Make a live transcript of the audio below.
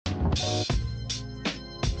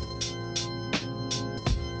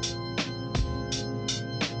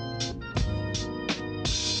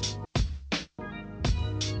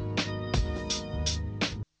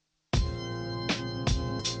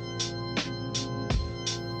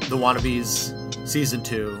The Wannabes, Season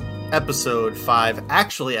 2, Episode 5.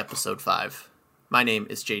 Actually, Episode 5. My name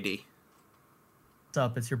is JD. What's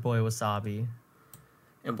up? It's your boy Wasabi.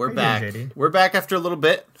 And we're How you back. doing, JD? We're back after a little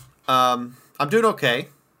bit. I'm doing okay.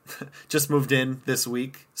 Just moved in this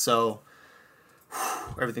week, so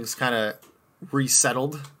everything's kind of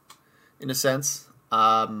resettled in a sense.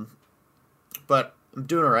 But I'm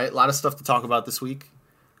doing all right. A lot of stuff to talk about this week.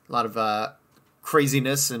 A lot of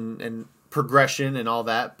craziness and progression and all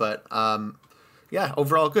that. But yeah,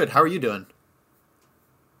 overall good. How are you doing?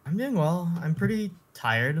 I'm doing well. I'm pretty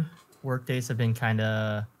tired. Work days have been kind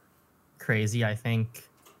of crazy, I think.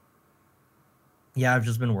 Yeah, I've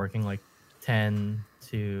just been working like 10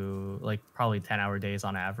 to like probably 10-hour days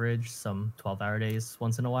on average, some 12-hour days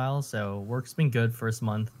once in a while. So work's been good first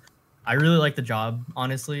month. I really like the job,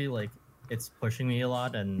 honestly. Like, it's pushing me a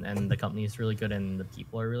lot, and the company is really good, and the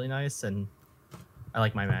people are really nice, and I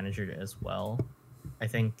like my manager as well. I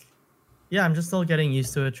think, yeah, I'm just still getting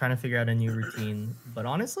used to it, trying to figure out a new routine. But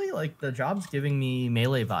honestly, like, the job's giving me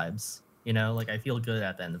Melee vibes. You know, like, I feel good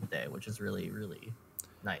at the end of the day, which is really, really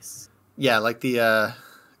nice. Yeah, like the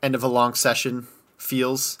end of a long session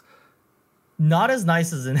feels. Not as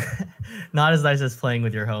nice as not as nice as playing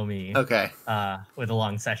with your homie. Okay. With a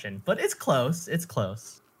long session, but it's close. It's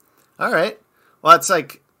close. All right. Well, it's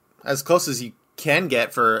like as close as you can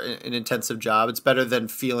get for an intensive job. It's better than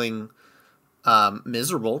feeling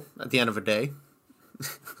miserable at the end of a day.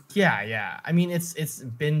 Yeah. I mean, it's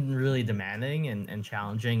been really demanding and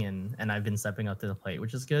challenging, and I've been stepping up to the plate,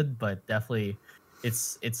 which is good. But definitely,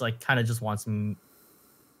 it's like kind of just wants me.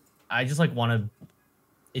 I just like want to.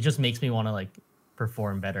 It just makes me want to like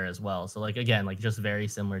perform better as well. So like again, like just very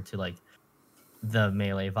similar to like the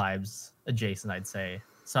Melee vibes adjacent, I'd say.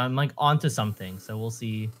 So I'm like onto something. So we'll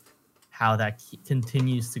see how that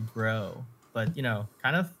continues to grow. But you know,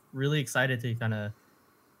 kind of really excited to kind of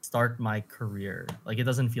start my career. Like it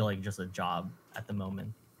doesn't feel like just a job at the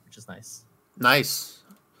moment, which is nice. Nice.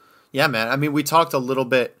 Yeah, man. I mean, we talked a little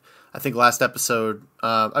bit, I think last episode.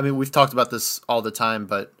 I mean, we've talked about this all the time,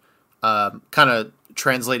 but kind of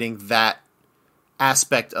translating that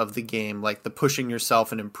aspect of the game, like the pushing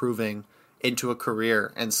yourself and improving into a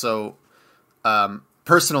career. And so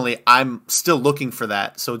personally, I'm still looking for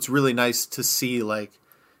that. So it's really nice to see like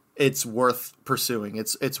it's worth pursuing.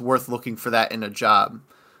 It's worth looking for that in a job.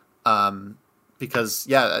 Because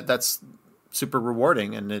yeah, that's super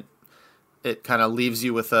rewarding, and it kind of leaves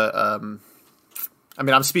you with a I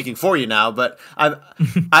mean, I'm speaking for you now, but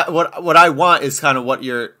what I want is kind of what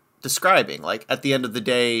you're describing. Like at the end of the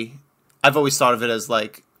day, I've always thought of it as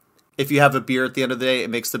like if you have a beer at the end of the day, it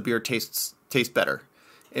makes the beer taste better.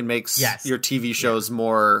 It makes your TV shows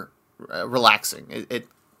more relaxing. It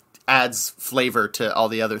adds flavor to all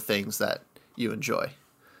the other things that you enjoy.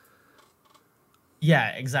 Yeah,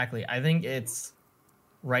 exactly. I think it's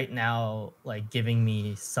right now like giving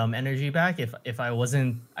me some energy back. If I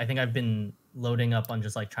wasn't, I think I've been loading up on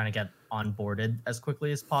just like trying to get onboarded as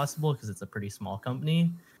quickly as possible because it's a pretty small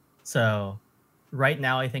company. So right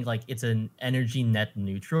now I think like it's an energy net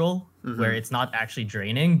neutral where it's not actually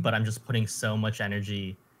draining, but I'm just putting so much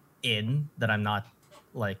energy in that I'm not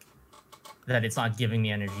like that it's not giving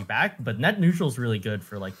me energy back. But net neutral is really good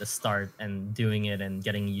for like the start and doing it and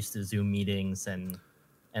getting used to Zoom meetings and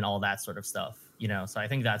all that sort of stuff, you know. So I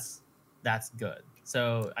think that's good.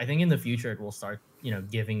 So I think in the future it will start, you know,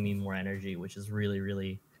 giving me more energy, which is really,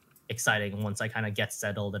 really exciting once I kind of get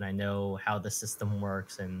settled and I know how the system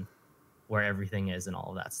works and where everything is and all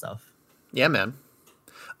of that stuff. Yeah, man.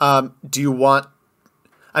 Do you want,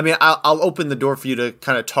 I mean, I'll open the door for you to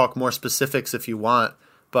kind of talk more specifics if you want,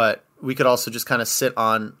 but we could also just kind of sit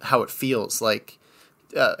on how it feels like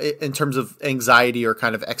in terms of anxiety or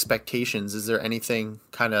kind of expectations. Is there anything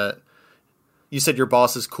kind of, you said your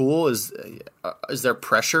boss is cool. Is there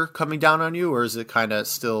pressure coming down on you, or is it kind of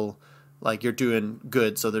still like you're doing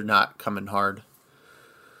good, so they're not coming hard?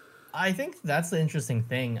 I think that's the interesting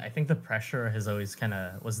thing. I think the pressure has always kind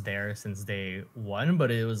of was there since day one, but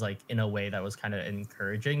it was like in a way that was kind of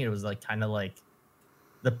encouraging. It was like kind of like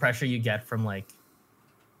the pressure you get from like,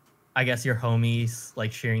 I guess your homies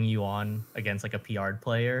like cheering you on against like a PR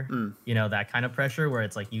player, you know, that kind of pressure where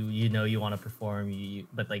it's like you know you want to perform,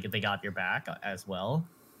 but like they got your back as well.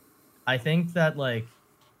 I think that like,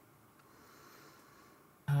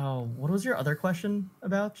 oh, what was your other question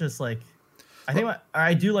about? Just like, I think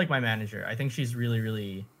I do like my manager. I think she's really,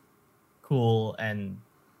 really cool. And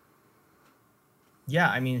yeah,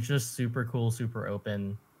 I mean, it's just super cool, super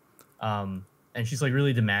open. And she's like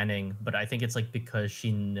really demanding, but I think it's like because she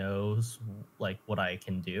knows like what I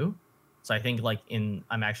can do. So I think like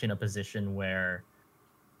I'm actually in a position where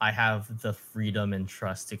I have the freedom and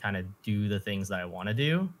trust to kind of do the things that I want to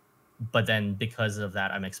do, but then because of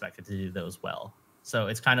that, I'm expected to do those well. So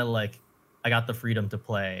it's kind of like I got the freedom to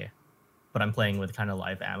play, but I'm playing with kind of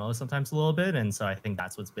live ammo sometimes a little bit, and so I think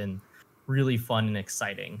that's what's been really fun and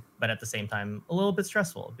exciting, but at the same time a little bit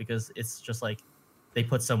stressful because it's just like they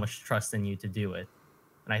put so much trust in you to do it.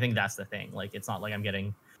 And I think that's the thing. Like, it's not like I'm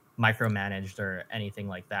getting micromanaged or anything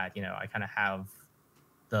like that. You know, I kind of have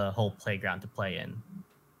the whole playground to play in.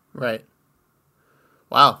 Right.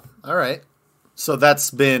 Wow. All right. So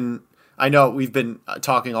that's been, I know we've been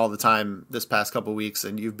talking all the time this past couple of weeks,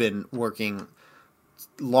 and you've been working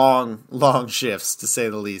long shifts, to say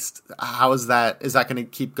the least. How is that? Is that going to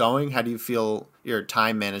keep going? How do you feel your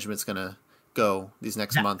time management's going to go these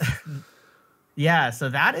next months? Yeah, so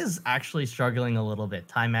that is actually struggling a little bit.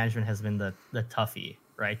 Time management has been the toughie,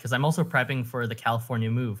 right? Because I'm also prepping for the California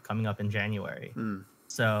move coming up in January.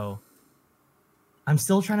 So I'm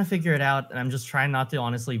still trying to figure it out, and I'm just trying not to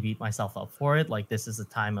honestly beat myself up for it. Like, this is a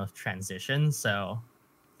time of transition, so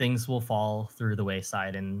things will fall through the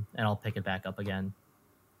wayside, and I'll pick it back up again.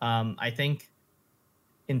 I think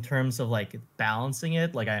in terms of like balancing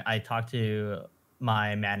it, like I talked to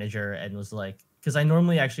my manager and was like, because I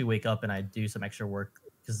normally actually wake up and I do some extra work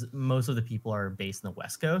because most of the people are based in the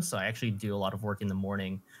West Coast. So I actually do a lot of work in the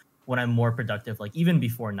morning when I'm more productive. Like even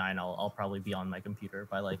before 9, I'll probably be on my computer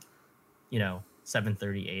by like,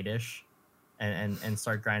 7:30, 8ish, and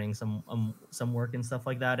start grinding some work and stuff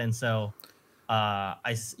like that. And so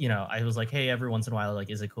I was like, hey, every once in a while, like,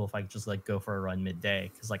 is it cool if I just like go for a run midday?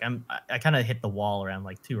 Because like I kind of hit the wall around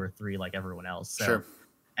like 2 or 3 like everyone else. So, sure.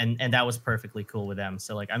 And that was perfectly cool with them.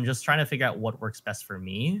 So like I'm just trying to figure out what works best for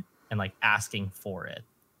me and like asking for it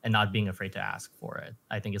and not being afraid to ask for it.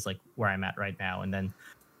 I think is like where I'm at right now. And then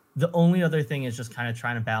the only other thing is just kind of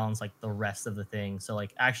trying to balance like the rest of the thing. So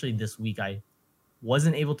like actually this week I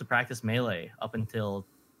wasn't able to practice Melee up until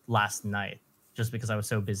last night just because I was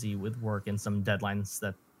so busy with work and some deadlines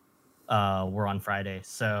that were on Friday.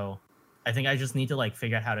 So I think I just need to like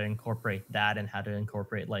figure out how to incorporate that and how to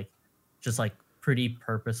incorporate like just like pretty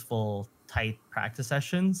purposeful, tight practice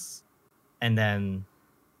sessions, and then,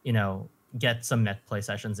 get some net play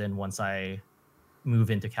sessions in once I move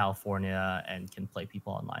into California and can play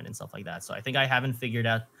people online and stuff like that. So I think I haven't figured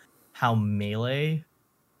out how Melee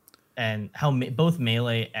and both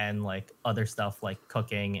Melee and like other stuff like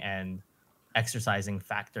cooking and exercising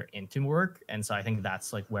factor into work. And so I think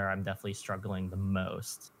that's like where I'm definitely struggling the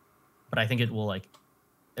most. But I think it will like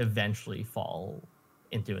eventually fall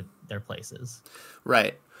into their places.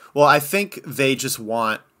 Right. Well, I think they just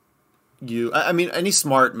want you. I mean, any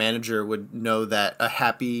smart manager would know that a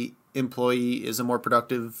happy employee is a more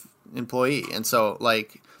productive employee. And so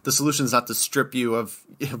like the solution is not to strip you of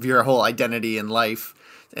your whole identity in life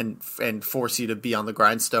and force you to be on the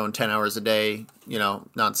grindstone 10 hours a day,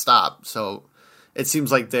 nonstop. So it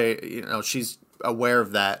seems like she's aware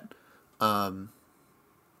of that, and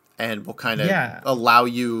will kind of allow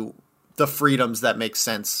you the freedoms that make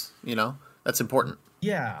sense. That's important.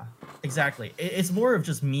 Yeah, exactly. It's more of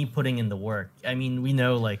just me putting in the work. I mean, we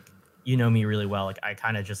know, like, you know me really well. Like, I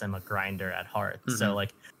kind of just am a grinder at heart. Mm-hmm. So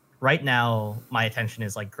like right now my attention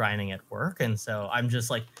is like grinding at work. And so I'm just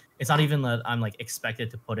like, it's not even that I'm like expected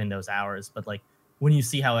to put in those hours, but like when you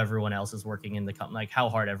see how everyone else is working in the company, like how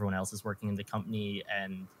hard everyone else is working in the company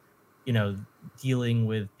and, dealing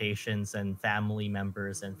with patients and family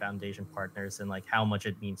members and foundation partners and like how much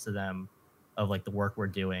it means to them of like the work we're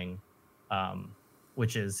doing,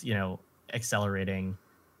 which is, accelerating,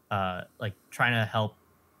 like trying to help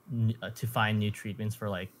to find new treatments for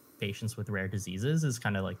like patients with rare diseases is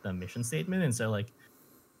kind of like the mission statement. And so like,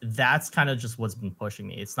 that's kind of just what's been pushing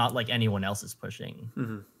me. It's not like anyone else is pushing.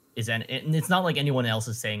 Mm-hmm. And it's not like anyone else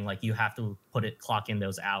is saying like you have to clock in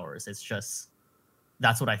those hours. It's just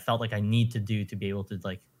that's what I felt like I need to do to be able to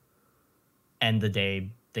like end the day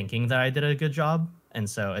thinking that I did a good job and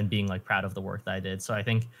being like proud of the work that I did. So I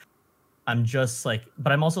think I'm just like,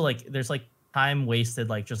 but I'm also like there's like time wasted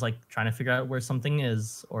like just like trying to figure out where something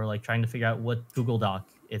is or like trying to figure out what Google Doc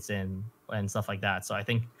it's in and stuff like that. So I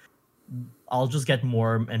think I'll just get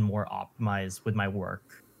more and more optimized with my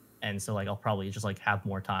work. And so like I'll probably just like have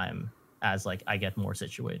more time as like I get more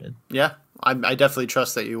situated. Yeah, I definitely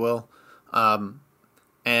trust that you will.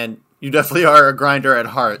 And you definitely are a grinder at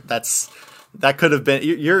heart. That could have been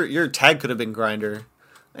your tag could have been grinder.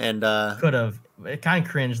 And could have. It kind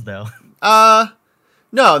of cringed though.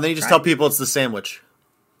 No, and then you just tell people it's the sandwich.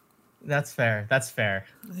 That's fair.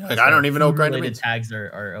 Like, I don't even know what grinder means. Tags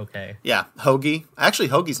are okay. Yeah, hoagie. Actually,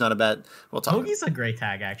 hoagie's not a bad. We'll talk. Hoagie's a great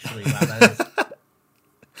tag, actually. Wow, that is.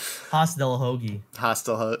 Hostel hoagie.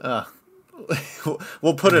 Hostel hoagie.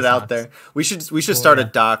 We'll put it out there. We should Cool, start a yeah.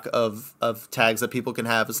 doc of tags that people can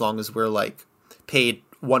have as long as we're like paid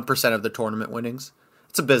 1% of the tournament winnings.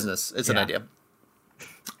 It's a business. It's an Yeah. idea.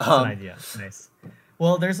 That's an idea. Nice.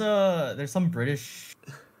 Well, there's some British,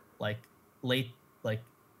 like late, like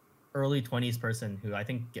early 20s person who I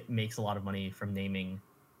think makes a lot of money from naming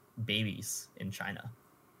babies in China.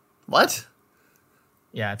 What?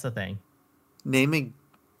 Yeah, it's a thing. Naming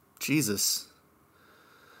Jesus.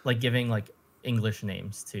 Like giving like English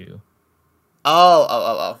names to.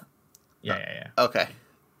 Oh. Yeah. Okay.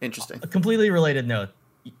 Interesting. A completely related note.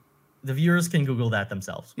 The viewers can Google that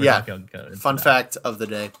themselves. We're Yeah. not going to go into Fun that. fact of the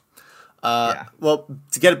day. Yeah. Well,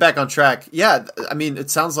 to get it back on track, yeah, I mean, it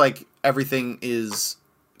sounds like everything is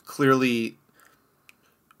clearly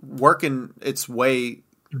working its way,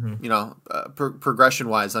 Mhm. you know,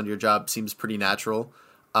 progression-wise on your job seems pretty natural.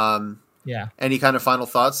 Yeah. Any kind of final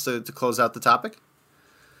thoughts to close out the topic?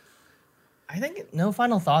 I think no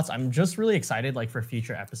final thoughts. I'm just really excited like for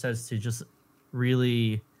future episodes to just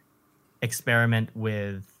really experiment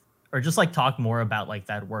with or just like talk more about like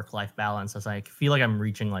that work-life balance as I feel like I'm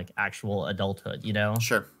reaching like actual adulthood, you know?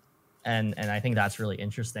 Sure. And I think that's really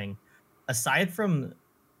interesting. Aside from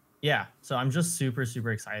so I'm just super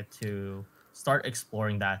excited to start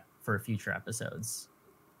exploring that for future episodes.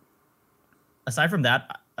 Aside from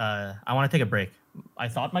that, I want to take a break. I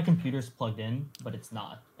thought my computer's plugged in, but it's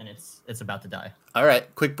not, and it's about to die. All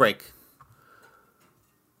right, quick break.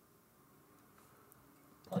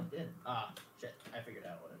 Plugged in. Ah, shit! I figured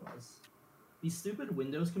out what it was. These stupid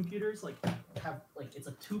Windows computers like have like it's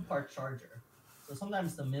a 2-part charger, so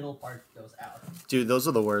sometimes the middle part goes out. Dude, those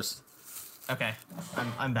are the worst. Okay,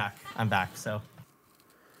 I'm back. I'm back. So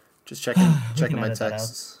Just checking can my edit that out.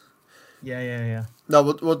 texts. yeah.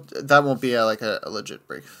 No, that won't be like a legit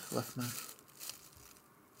break left now.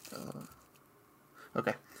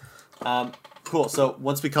 Okay. Cool. So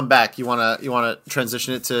once we come back, you wanna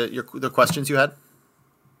transition it to the questions you had?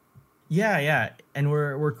 Yeah. And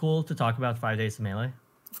we're cool to talk about 5 days of Melee.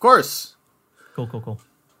 Of course. Cool. All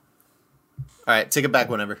right, take it back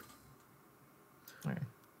whenever. All right.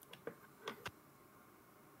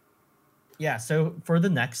 Yeah, so for the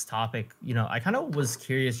next topic, I kind of was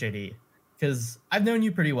curious, JD, because I've known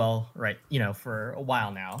you pretty well, right? For a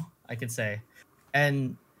while now, I could say.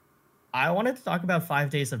 And I wanted to talk about 5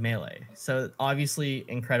 days of Melee. So obviously,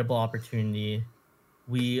 incredible opportunity.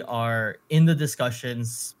 We are in the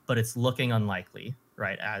discussions, but it's looking unlikely,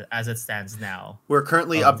 right? As it stands now. We're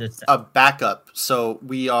currently a backup, so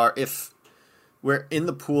if we're in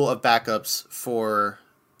the pool of backups for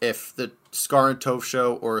if the Scar and Toph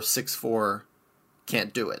show or 6-4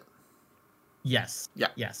 can't do it. Yes. Yeah.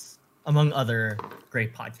 Yes. Among other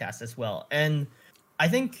great podcasts as well. And I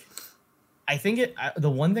think the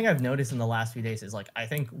one thing I've noticed in the last few days is like, I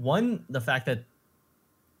think the fact that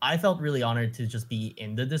I felt really honored to just be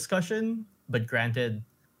in the discussion, but granted,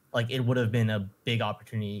 like it would have been a big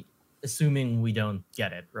opportunity, assuming we don't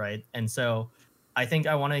get it, right? And so I think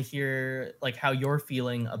I want to hear like how you're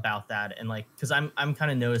feeling about that, and like because I'm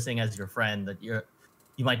kind of noticing as your friend that you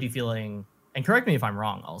might be feeling, and correct me if I'm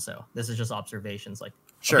wrong. Also, this is just observations, like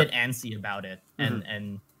Sure. a bit antsy about it,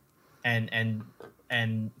 and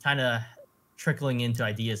kind of trickling into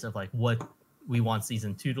ideas of like what we want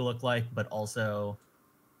season 2 to look like, but also.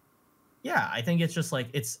 Yeah, I think it's just like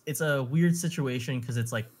it's a weird situation because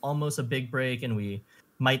it's like almost a big break, and we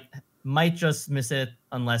might just miss it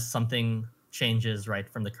unless something changes right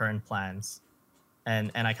from the current plans.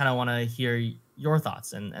 And I kind of want to hear your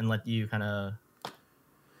thoughts and let you kind of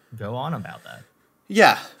go on about that.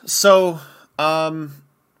 Yeah. So I'm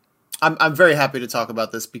very happy to talk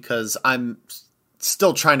about this because I'm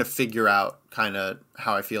still trying to figure out kind of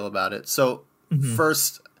how I feel about it. So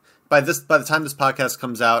first, by the time this podcast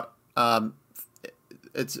comes out,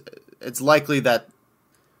 it's likely that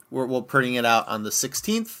we're putting it out on the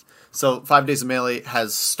 16th. So 5 Days of Melee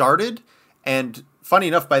has started, and funny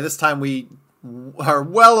enough, by this time we are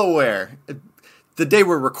well aware. The day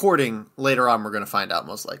we're recording later on, we're going to find out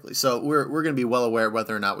most likely. So we're going to be well aware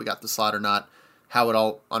whether or not we got the slot or not, how it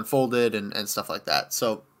all unfolded and stuff like that.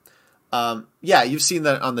 So you've seen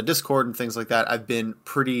that on the Discord and things like that. I've been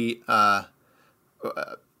pretty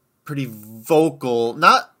vocal.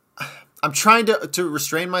 I'm trying to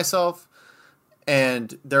restrain myself,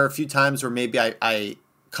 and there are a few times where maybe I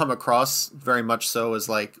come across very much so as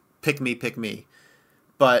like pick me,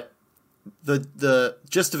 but the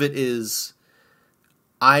gist of it is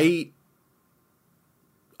it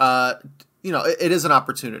is an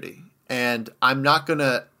opportunity, and I'm not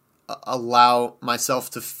gonna allow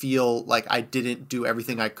myself to feel like I didn't do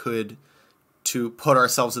everything I could to put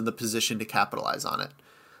ourselves in the position to capitalize on it.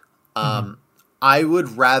 Mhm. I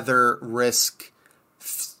would rather risk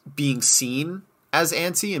being seen as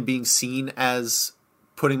antsy and being seen as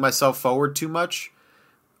putting myself forward too much,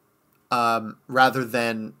 rather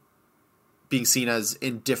than being seen as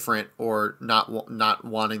indifferent or not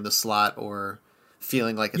wanting the slot or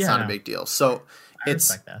feeling like it's Yeah, not a no, big deal. So I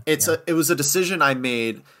respect that. Yeah. it was a decision I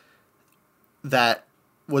made that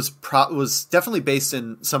was definitely based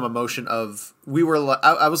in some emotion of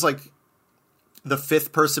I was like the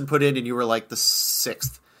fifth person put in and you were like the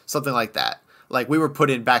sixth, something like that. Like we were put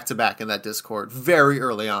in back to back in that Discord very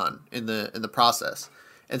early on in the process.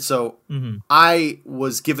 And so Mhm. I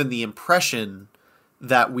was given the impression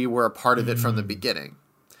that we were a part of it from the Mm. beginning.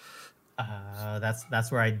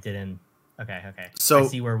 That's where I didn't. Okay, okay. I So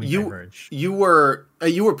see where we diverge. you were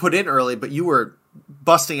put in early, but you were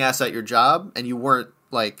busting ass at your job and you weren't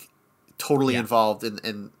like totally Yeah, involved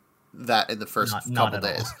in that in the first not couple at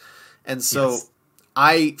all. days. And so Yes.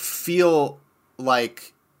 I feel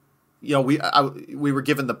like we were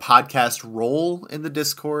given the podcast role in the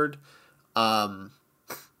Discord. Um,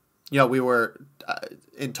 we were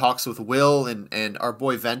in talks with Will and our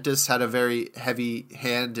boy Ventus had a very heavy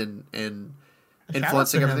hand in Shout out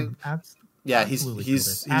influencing to everything. him. Yeah, Absolutely killed it.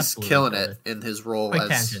 he's Absolutely killing killed it it. in his role Quick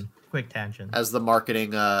tangent. Quick tangent. as the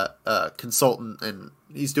marketing consultant, and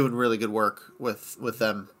he's doing really good work with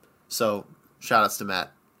them. So shout outs to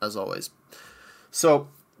Matt as always. So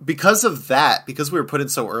because of that, because we were put in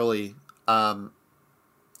so early,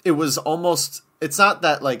 it was almost. It's not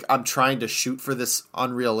that like I'm trying to shoot for this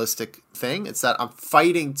unrealistic thing. It's that I'm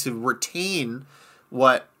fighting to retain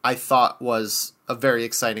what I thought was a very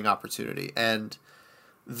exciting opportunity, and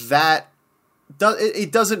that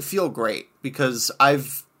it doesn't feel great because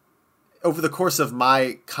I've over the course of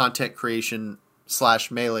my content creation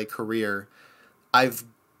 / melee career, I've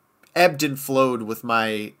ebbed and flowed with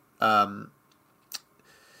my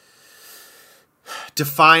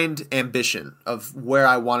defined ambition of where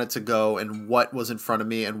I wanted to go and what was in front of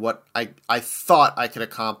me and what I thought I could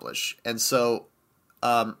accomplish. And so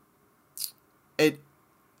it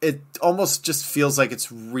it almost just feels like it's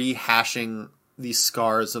rehashing these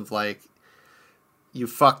scars of like you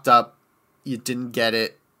fucked up, you didn't get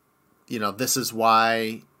it, this is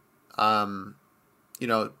why, um,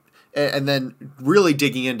 and then really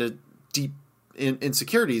digging into deep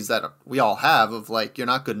insecurities that we all have of like you're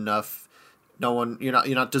not good enough, no one, you're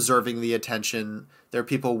not deserving the attention. There are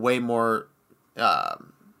people way more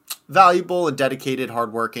valuable and dedicated,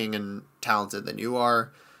 hardworking, and talented than you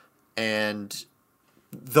are, and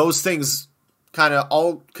those things kind of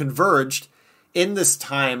all converged in this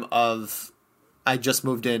time of I just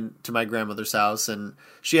moved in to my grandmother's house and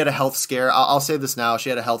she had a health scare. I'll say this now. She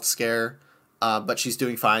had a health scare, but she's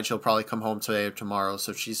doing fine. She'll probably come home today or tomorrow.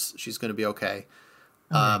 So she's going to be okay.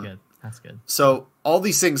 Okay, good. That's good. So all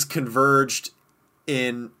these things converged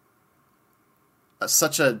in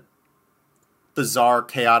such a bizarre,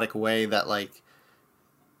 chaotic way that like,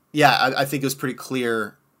 yeah, I think it was pretty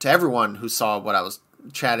clear to everyone who saw what I was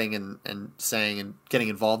chatting and saying and getting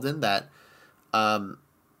involved in that,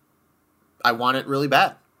 I want it really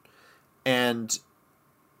bad. And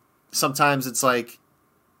sometimes it's like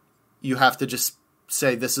you have to just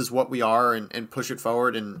say this is what we are and push it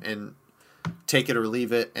forward and take it or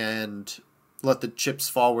leave it and let the chips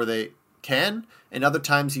fall where they can. And other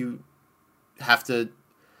times you have to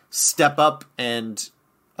step up and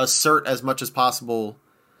assert as much as possible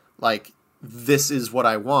like this is what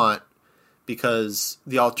I want, because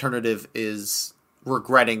the alternative is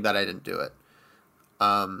regretting that I didn't do it.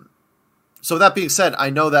 So that being said, I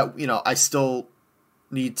know that, I still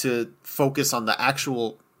need to focus on the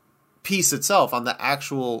actual piece itself, on the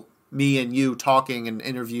actual me and you talking and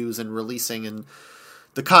interviews and releasing and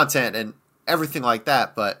the content and everything like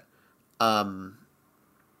that. But,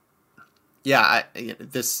 yeah,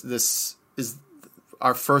 this is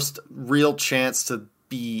our first real chance to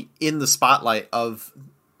be in the spotlight of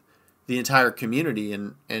the entire community,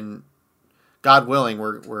 and God willing,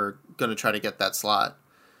 we're going to try to get that slot.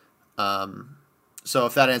 So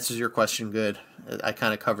if that answers your question, good. I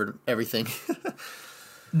kind of covered everything.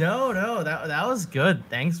 No, that was good.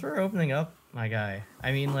 Thanks for opening up, my guy.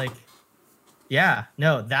 I mean, like, yeah,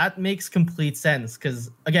 no, that makes complete sense.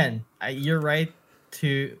 Because again, you're right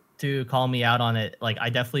to call me out on it. Like, I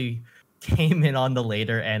definitely came in on the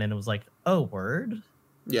later end and it was like, oh, word.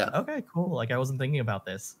 Yeah. Okay, cool. Like, I wasn't thinking about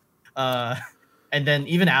this. And then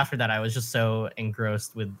even after that, I was just so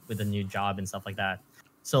engrossed with a new job and stuff like that.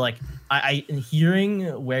 So like I hearing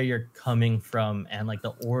where you're coming from and like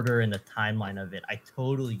the order and the timeline of it, I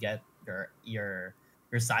totally get your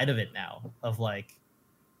side of it now. Of like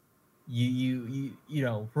you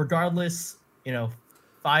know, regardless, you know,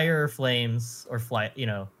 fire or flames or flight,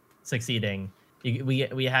 succeeding,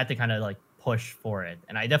 we had to kind of like push for it.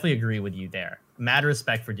 And I definitely agree with you there. Mad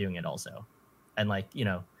respect for doing it also. And like,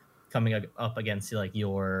 coming up against like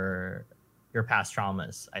your past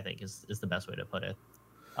traumas, I think is the best way to put it.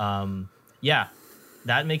 Yeah,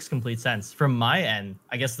 that makes complete sense. From my end,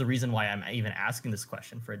 I guess the reason why I'm even asking this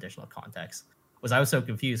question for additional context was I was so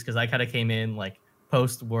confused because I kind of came in like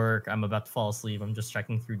post work, I'm about to fall asleep, I'm just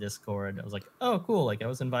checking through Discord. I was like, oh cool, like I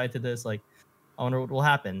was invited to this, like I wonder what will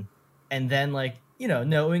happen. And then like,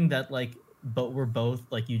 knowing that like but we're both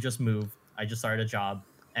like you just moved, I just started a job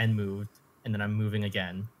and moved, and then I'm moving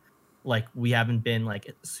again. Like we haven't been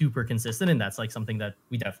like super consistent, and that's like something that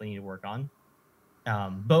we definitely need to work on.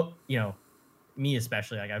 But me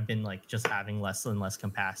especially, like I've been like just having less and less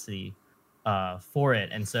capacity for it.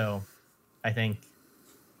 And so I think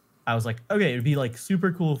I was like, okay, it'd be like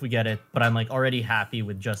super cool if we get it, but I'm like already happy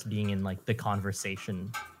with just being in like the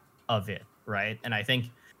conversation of it, right? And I think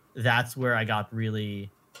that's where I got really,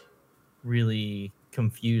 really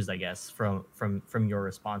confused, I guess, from your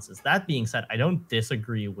responses. That being said, I don't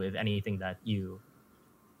disagree with anything that you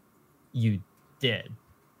did,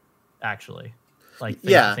 actually. Like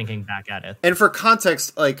thinking back at it. And for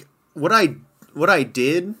context, like what I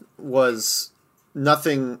did was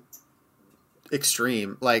nothing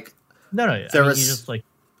extreme. Like no, there was you just like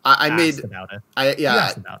I made about it.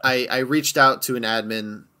 I reached out to an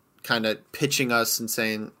admin, kind of pitching us and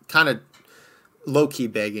saying, kind of low key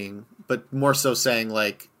begging, but more so saying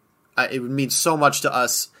like it would mean so much to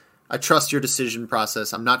us. I trust your decision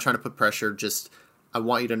process. I'm not trying to put pressure. Just I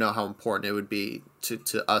want you to know how important it would be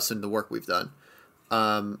to us and the work we've done.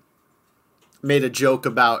 Made a joke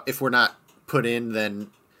about if we're not put in,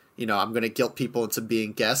 then, I'm going to guilt people into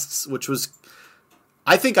being guests, which was,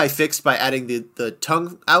 I think I fixed by adding the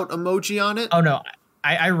tongue out emoji on it. Oh no,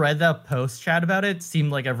 I read the post chat about it.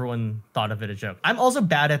 Seemed like everyone thought of it a joke. I'm also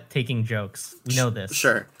bad at taking jokes. We know this.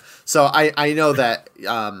 Sure. So I know that,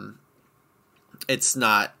 it's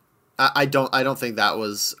not, I don't think that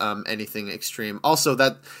was, anything extreme. Also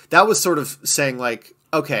that was sort of saying like,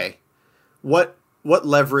 okay, what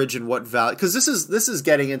leverage and what value, because this is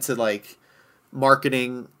getting into like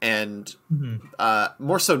marketing and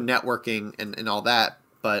more so networking and all that,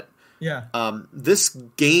 but this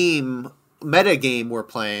meta game we're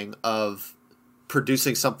playing of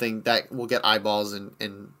producing something that will get eyeballs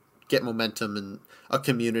and get momentum and a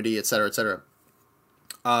community, et cetera, et cetera.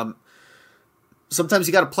 Sometimes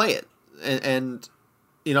you got to play it, and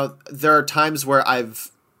there are times where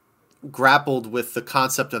I've grappled with the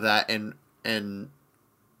concept of that and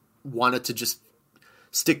wanted to just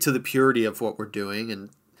stick to the purity of what we're doing and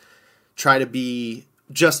try to be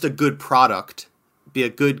just a good product, be a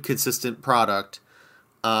good, consistent product.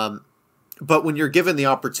 But when you're given the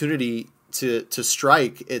opportunity to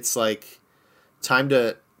strike, it's like time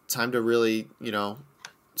to really,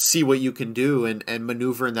 see what you can do and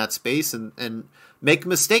maneuver in that space and make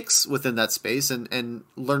mistakes within that space and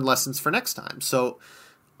learn lessons for next time. So,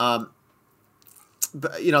 but,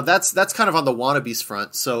 that's kind of on the wannabes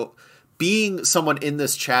front. So being someone in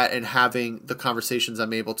this chat and having the conversations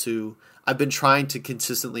I've been trying to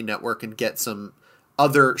consistently network and get some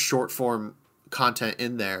other short form content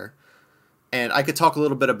in there. And I could talk a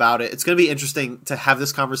little bit about it. It's going to be interesting to have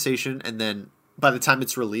this conversation, and then by the time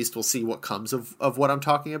it's released, we'll see what comes of what I'm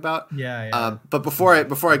talking about. Yeah. But before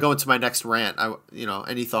I go into my next rant,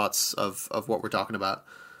 any thoughts of what we're talking about?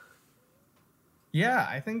 Yeah,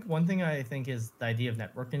 I think one thing I think is the idea of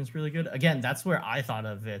networking is really good. Again, that's where I thought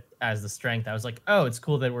of it as the strength. I was like, oh, it's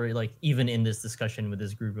cool that we're like even in this discussion with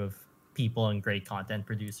this group of people and great content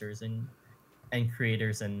producers and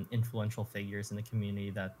creators and influential figures in the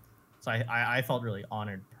community. So I felt really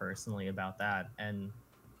honored personally about that. And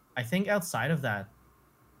I think outside of that,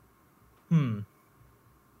 I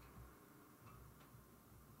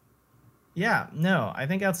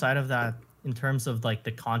think outside of that, in terms of like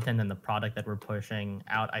the content and the product that we're pushing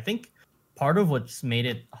out, I think part of what's made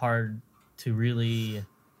it hard to really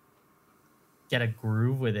get a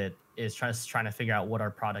groove with it is trying to figure out what our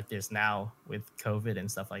product is now with COVID and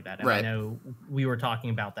stuff like that. And right. I know we were talking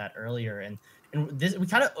about that earlier, and this, we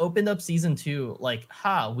kind of opened up season 2 like,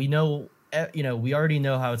 we know, we already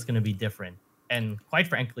know how it's going to be different. And quite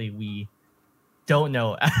frankly, we don't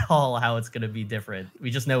know at all how it's going to be different. We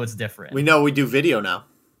just know it's different. We know we do video now.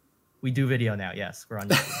 We do video now. Yes, we're on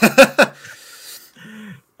YouTube.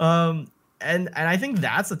 And I think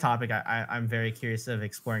that's a topic I'm very curious of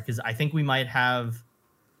exploring, because I think we might have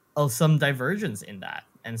some divergence in that,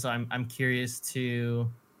 and so I'm curious to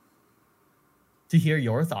hear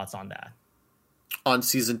your thoughts on that. On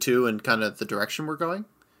season 2 and kind of the direction we're going.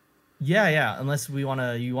 Yeah. Unless you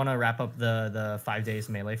wanna wrap up the 5 days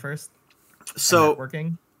melee first and So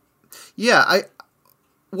networking. yeah,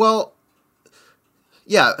 well,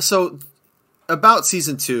 yeah. So about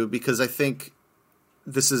season 2, because I think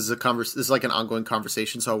this is this is like an ongoing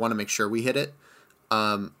conversation, so I want to make sure we hit it.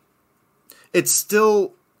 It's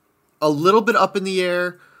still a little bit up in the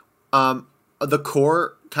air. The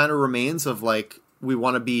core kind of remains of like we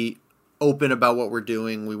want to be open about what we're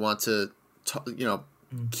doing. We want to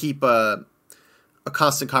keep a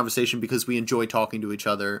constant conversation because we enjoy talking to each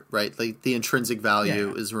other, right? Like the intrinsic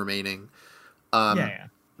value is remaining. Yeah. Booties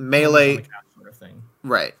on the Melee, couch sort of thing.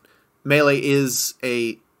 right? Melee is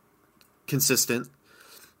a consistent,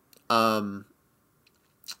 and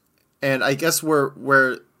I guess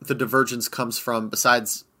where the divergence comes from,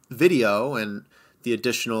 besides video and the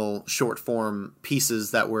additional short form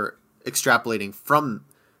pieces that we're extrapolating from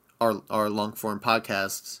our long form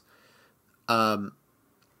podcasts, I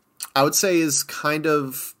would say is kind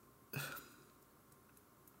of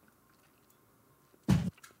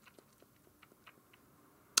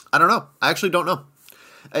I don't know. I actually don't know.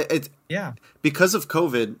 It's because of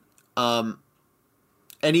COVID.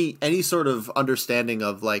 Any sort of understanding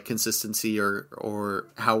of like consistency or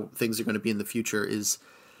how things are going to be in the future is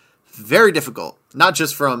very difficult. Not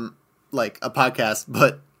just from like a podcast,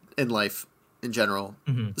 but in life in general.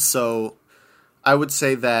 Mm-hmm. So I would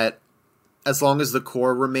say that as long as the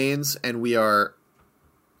core remains and we are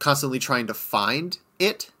constantly trying to find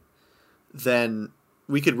it, then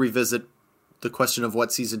we could revisit the question of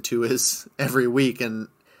what season 2 is every week, and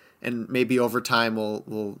maybe over time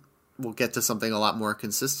we'll get to something a lot more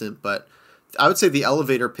consistent. But I would say the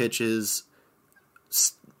elevator pitch is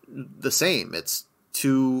the same. It's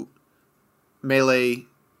 2 melee,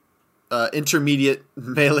 intermediate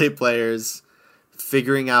melee players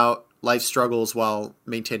figuring out life struggles while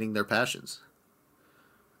maintaining their passions.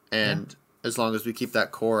 And as long as we keep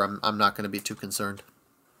that core, I'm not going to be too concerned.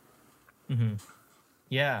 Mm-hmm.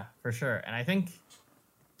 Yeah, for sure. And I think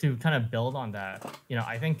to kind of build on that,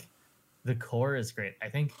 I think the core is great. I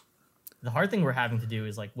think the hard thing we're having to do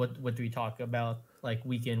is like, what do we talk about, like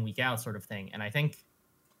week in, week out sort of thing. And I think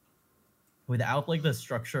without like the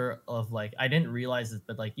structure of like, I didn't realize it,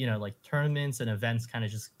 but like, like tournaments and events kind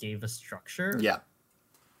of just gave a structure. Yeah.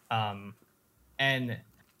 And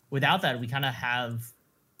without that, we kind of have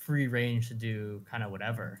free range to do kind of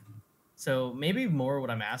whatever. So maybe more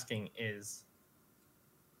what I'm asking is,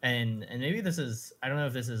 and maybe this is, I don't know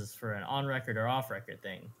if this is for an on record or off record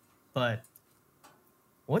thing, but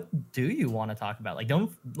what do you want to talk about? Like,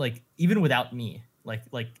 don't like, even without me, like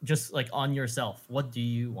just like on yourself, what do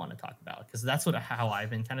you want to talk about? Because that's how I've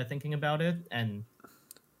been kind of thinking about it. And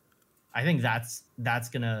I think that's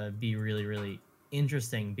gonna be really, really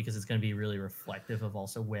interesting because it's gonna be really reflective of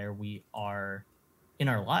also where we are in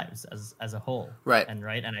our lives as a whole. Right. And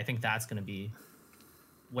I think that's gonna be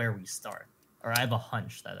where we start. Or I have a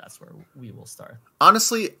hunch that that's where we will start.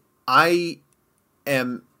 Honestly, I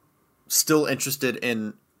am still interested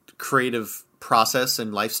in creative process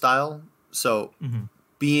and lifestyle. So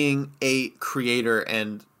being a creator,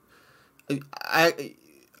 and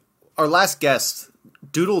our last guest,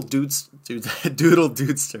 Doodle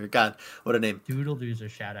Dudester, God, what a name. Doodle Doozer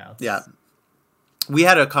shout outs. Yeah. We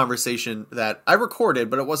had a conversation that I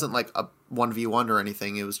recorded, but it wasn't like a 1v1 or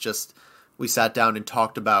anything. It was just, we sat down and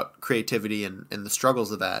talked about creativity and the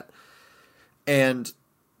struggles of that. And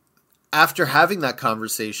after having that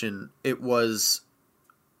conversation, it was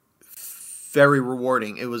very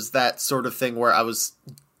rewarding. It was that sort of thing where I was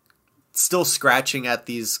still scratching at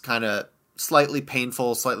these kind of slightly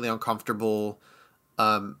painful, slightly uncomfortable,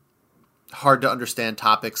 hard to understand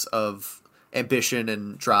topics of ambition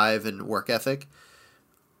and drive and work ethic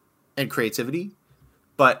and creativity.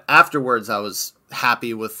 But afterwards, I was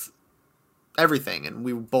happy with everything, and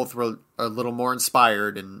we both were a little more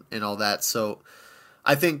inspired and all that. So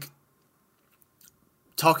I think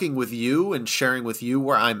talking with you and sharing with you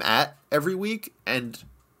where I'm at every week, and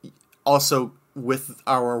also with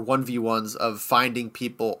our 1v1s of finding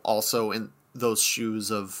people also in those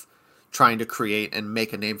shoes of trying to create and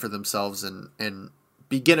make a name for themselves and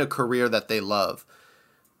begin a career that they love.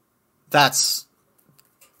 That's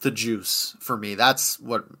the juice for me. That's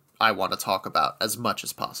what I want to talk about as much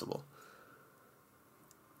as possible.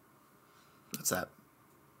 That's that.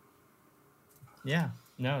 Yeah,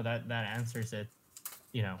 no, that answers it,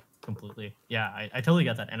 completely. Yeah, I totally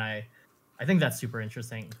get that. And I think that's super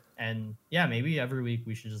interesting. And yeah, maybe every week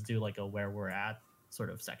we should just do like a where we're at sort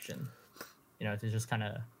of section, to just kind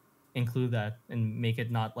of include that and make it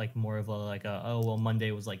not like more of a like oh well,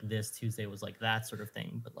 Monday was like this, Tuesday was like that sort of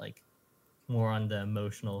thing, but like more on the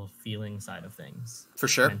emotional feeling side of things. For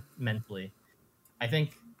sure. Mentally. I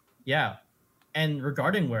think, yeah. And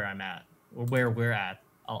regarding where I'm at, or where we're at,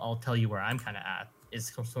 I'll tell you where I'm kind of at,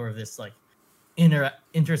 is sort of this like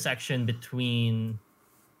intersection between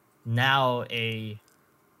now a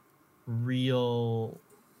real,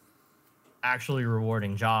 actually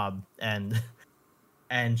rewarding job and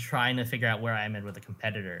trying to figure out where I'm in with a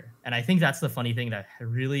competitor. And I think that's the funny thing that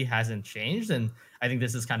really hasn't changed. And I think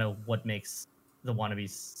this is kind of what makes the wannabes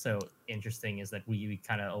so interesting, is that we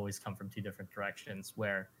kind of always come from two different directions,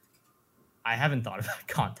 where I haven't thought about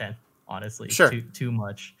content, honestly, Sure. too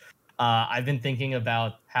much. I've been thinking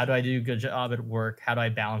about, how do I do a good job at work? How do I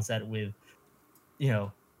balance that with,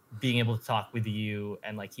 being able to talk with you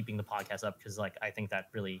and like keeping the podcast up? Because like, I think that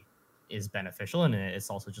really is beneficial, and it's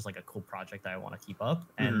also just like a cool project that I want to keep up.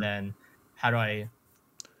 Mm-hmm. And then how do I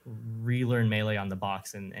relearn Melee on the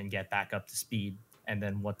box and get back up to speed? And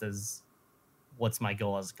then what's my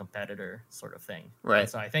goal as a competitor, sort of thing. Right. And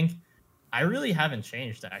so I think I really haven't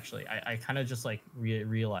changed, actually. I kind of just like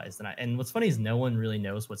realized, and what's funny is no one really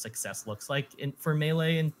knows what success looks like for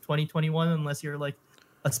Melee in 2021 unless you're like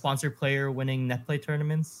a sponsored player winning net play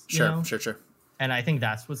tournaments. Sure. And I think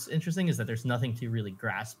that's what's interesting, is that there's nothing to really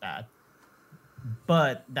grasp at.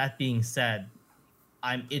 But that being said,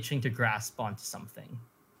 I'm itching to grasp onto something,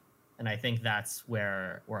 and I think that's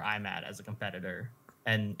where I'm at as a competitor.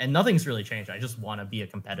 And nothing's really changed. I just want to be a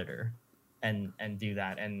competitor and do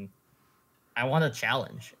that. And I want a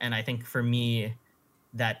challenge. And I think for me,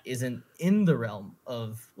 that isn't in the realm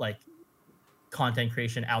of like content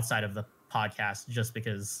creation outside of the podcast, just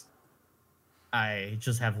because I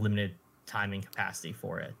just have limited time and capacity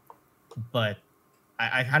for it. But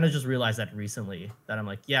I kind of just realized that recently, that I'm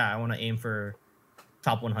like, yeah, I want to aim for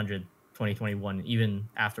top 100 2021, even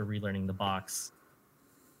after relearning the box.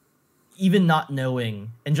 Even not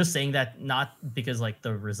knowing, and just saying that not because like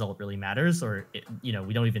the result really matters, or we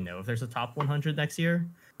don't even know if there's a top 100 next year,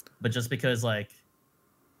 but just because like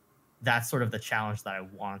that's sort of the challenge that I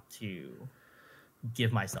want to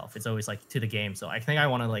give myself. It's always like to the game. So I think I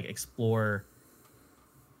want to like explore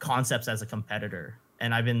concepts as a competitor.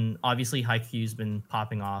 And I've been, obviously Haikyuu's been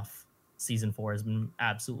popping off. Season 4 has been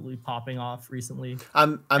absolutely popping off recently.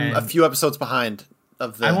 I'm a few episodes behind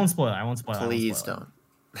of the. I won't spoil it. Please don't.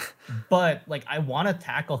 But like, I want to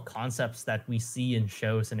tackle concepts that we see in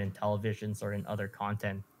shows and in televisions or in other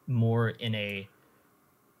content more in a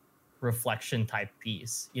reflection type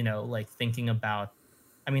piece, like thinking about,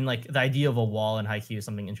 I mean, like the idea of a wall in Haikyuu is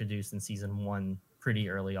something introduced in season 1 pretty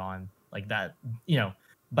early on, like that,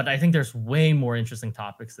 but I think there's way more interesting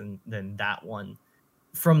topics than that one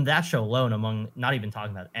from that show alone, among not even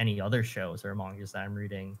talking about any other shows or mangas that I'm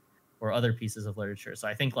reading or other pieces of literature. So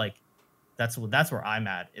I think like that's where I'm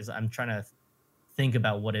at, is I'm trying to think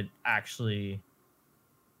about what it actually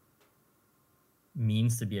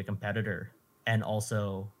means to be a competitor and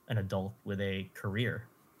also an adult with a career,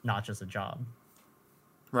 not just a job.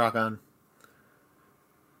 Rock on.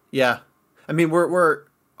 Yeah. I mean, we're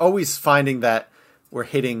always finding that we're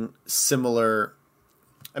hitting similar.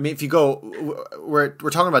 I mean, if you go, we're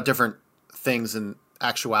talking about different things in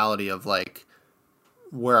actuality of like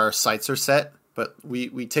where our sights are set, but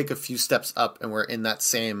we take a few steps up and we're in that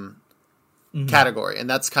same category. And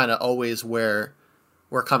that's kind of always where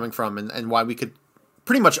we're coming from, and why we could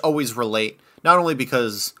pretty much always relate, not only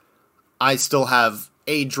because I still have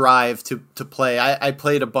a drive to play. I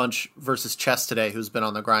played a bunch versus Chess today, who's been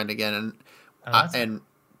on the grind again, and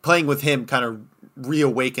playing with him kind of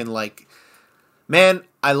reawaken like, man,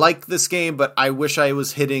 I like this game, but I wish I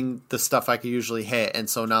was hitting the stuff I could usually hit. And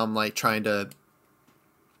so now I'm like trying to,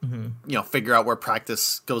 figure out where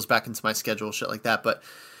practice goes back into my schedule, shit like that. But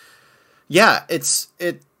yeah, it's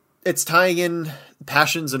tying in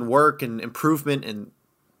passions and work and improvement and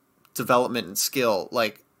development and skill.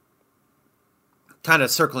 Like, kind of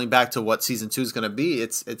circling back to what season 2 is going to be.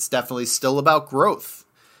 It's definitely still about growth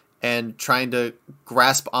and trying to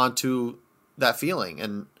grasp onto that feeling,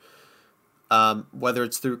 and whether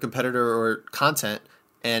it's through competitor or content.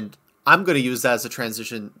 And I'm going to use that as a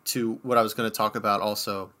transition to what I was going to talk about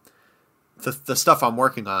also, the stuff I'm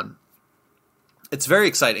working on. It's very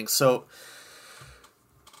exciting. So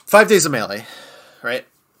 5 days of Melee, right?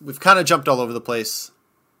 We've kind of jumped all over the place.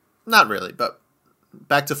 Not really, but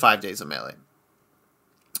back to 5 days of Melee.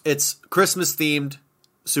 It's Christmas themed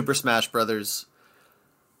Super Smash Brothers.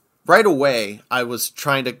 Right away, I was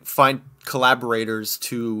trying to find collaborators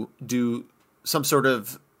to do some sort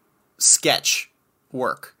of sketch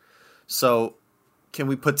work. So, can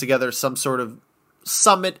we put together some sort of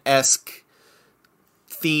Summit-esque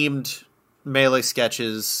themed Melee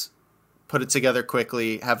sketches, put it together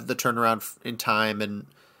quickly, have the turnaround in time, and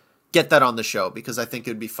get that on the show, because I think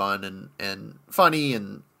it would be fun and funny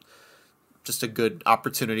and just a good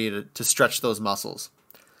opportunity to stretch those muscles.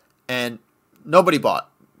 And nobody bought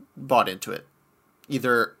into it.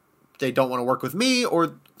 Either they don't want to work with me,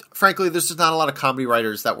 or frankly, there's just not a lot of comedy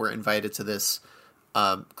writers that were invited to this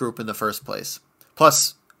group in the first place.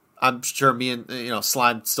 Plus, I'm sure me and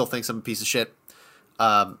Slime still thinks I'm a piece of shit.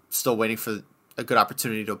 Still waiting for a good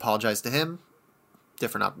opportunity to apologize to him.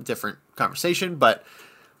 Different conversation, but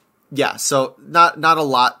yeah. So not a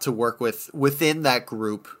lot to work with within that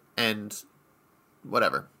group, and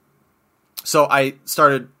whatever. So I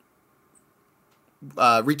started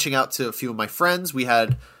reaching out to a few of my friends. We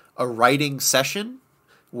had a writing session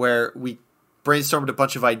where we brainstormed a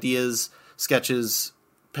bunch of ideas, sketches,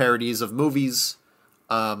 parodies of movies.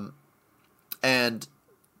 And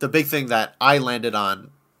the big thing that I landed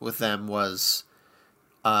on with them was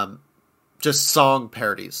just song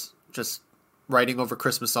parodies. Just writing over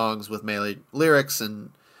Christmas songs with Melee lyrics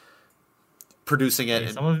and producing it.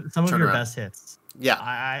 Hey, some of your best hits. Yeah.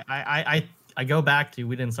 I go back to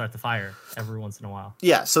We Didn't Start the Fire every once in a while.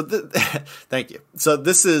 Yeah, so thank you. So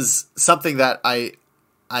this is something that I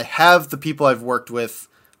have the people I've worked with.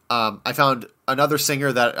 I found another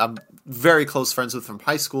singer that I'm very close friends with from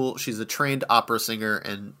high school. She's a trained opera singer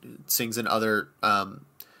and sings in other...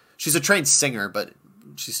 she's a trained singer, but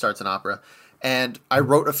she starts in opera. And I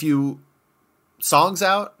wrote a few songs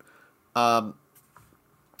out. I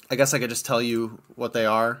guess I could just tell you what they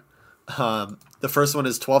are. The first one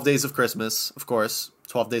is 12 Days of Christmas, of course,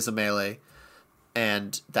 12 Days of Melee,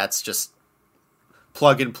 and that's just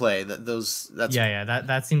plug and play.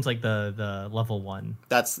 That seems like the level one.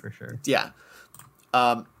 That's for sure. Yeah.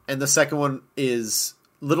 And the second one is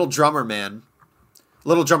Little Drummer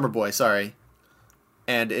Boy, sorry.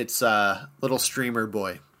 And it's Little Streamer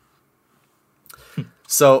Boy.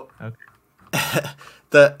 So okay.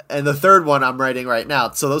 the third one I'm writing right now.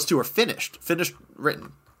 So those two are finished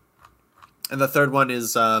written. And the third one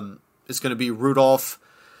is going to be Rudolph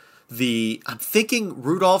I'm thinking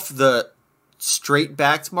Rudolph the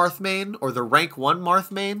straight-backed Marthmain, or the rank 1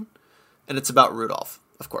 Marthmain, and it's about Rudolph,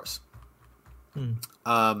 of course.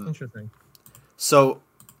 Interesting. So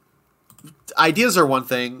ideas are one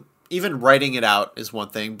thing, even writing it out is one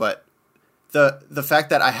thing, but the fact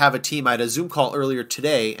that I have a team, I had a Zoom call earlier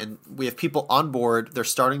today, and we have people on board. They're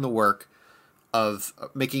starting the work of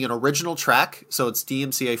making an original track, so it's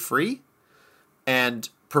DMCA free, and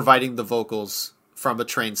providing the vocals from a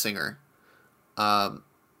trained singer.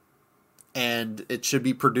 And it should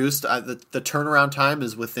be produced. The turnaround time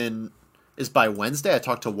is by Wednesday. I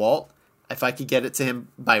talked to Walt. If I could get it to him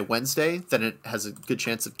by Wednesday, then it has a good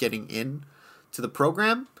chance of getting in to the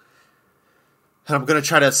program. And I'm going to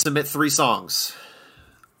try to submit 3 songs.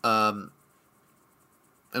 And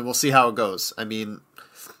we'll see how it goes. I mean,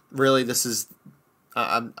 really, this is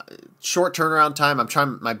short turnaround time. I'm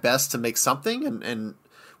trying my best to make something, and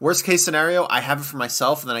worst case scenario, I have it for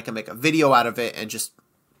myself, and then I can make a video out of it and just,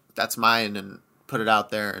 that's mine, and put it out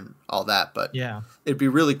there and all that. But yeah, it'd be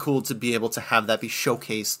really cool to be able to have that be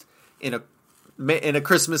showcased in a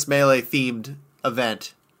Christmas Melee themed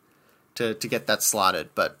event to get that slotted.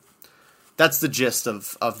 But that's the gist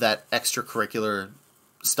of that extracurricular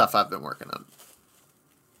stuff I've been working on.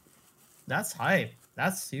 That's hype.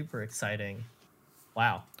 That's super exciting.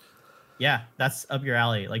 Wow. Yeah, that's up your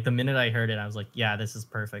alley. Like, the minute I heard it, I was like, yeah, this is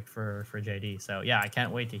perfect for JD. So yeah, I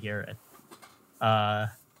can't wait to hear it. I'm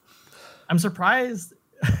surprised.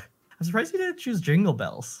 I'm surprised you didn't choose Jingle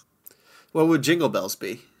Bells. What would Jingle Bells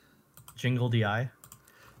be? Jingle DI.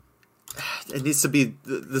 It needs to be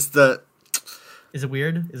Is it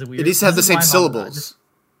weird? Is it weird? It needs to have the same syllables.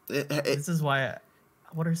 This is why.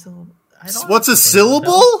 What are syllables? What's a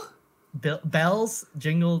syllable? Bells,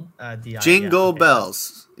 jingle, DI. Jingle okay.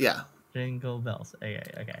 Bells. Yeah. Jingle Bells.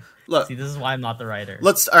 Okay. Look, see, this is why I'm not the writer.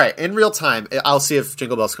 All right, in real time, I'll see if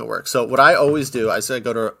Jingle Bells can work. So what I always do is I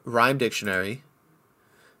go to Rhyme Dictionary,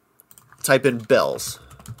 type in bells,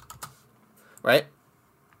 right?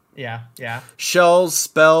 Yeah. Shells,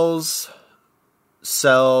 spells,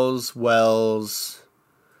 cells, wells.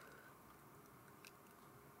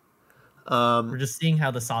 We're just seeing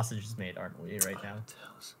how the sausage is made, aren't we, right now?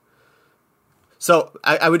 So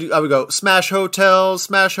I would go smash hotels,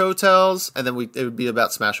 and then it would be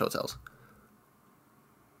about smash hotels.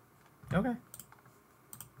 Okay.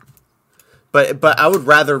 But I would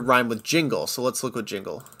rather rhyme with jingle. So let's look with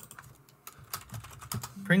jingle.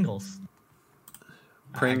 Pringles.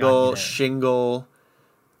 Pringle, shingle,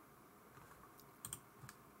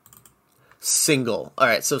 single. All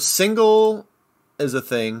right, so single is a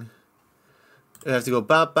thing. I have to go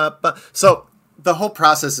ba ba ba. So the whole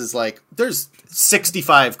process is like there's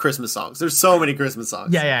 65 Christmas songs. There's so many Christmas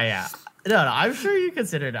songs. Yeah. No, I'm sure you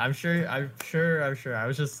considered. I'm sure. I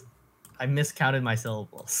miscounted my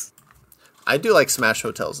syllables. I do like Smash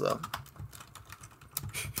Hotels though.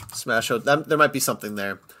 There might be something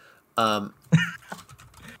there. All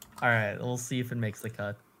right, we'll see if it makes the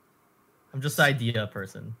cut. I'm just an idea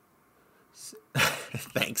person.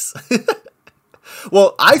 Thanks.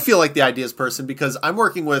 Well, I feel like the ideas person because I'm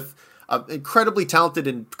working with an incredibly talented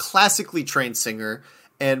and classically trained singer,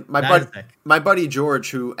 and my buddy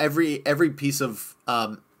George, who every piece of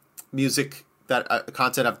music that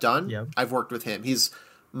content I've done, Yep. I've worked with him. He's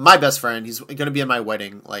my best friend. He's going to be in my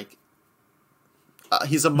wedding. Like,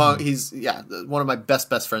 he's one of my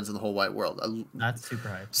best friends in the whole wide world. That's super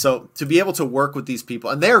hype. So to be able to work with these people,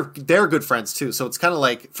 and they're good friends too. So it's kind of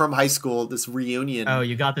like from high school, this reunion. Oh,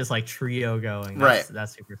 you got this like trio going, right?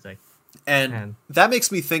 That's super sick. And that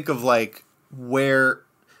makes me think of like where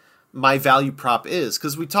my value prop is,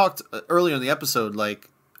 because we talked earlier in the episode,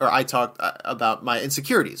 I talked about my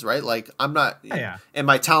insecurities, right? Like I'm not. Yeah. Am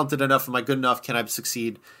I talented enough? Am I good enough? Can I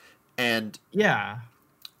succeed? And yeah.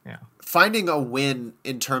 Finding a win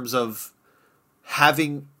in terms of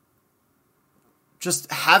having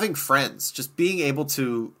friends, just being able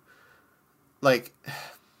to, like,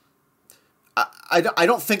 I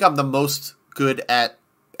don't think I'm the most good at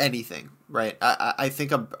anything, right? I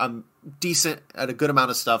think I'm decent at a good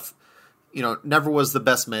amount of stuff. You know, never was the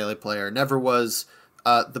best Melee player, never was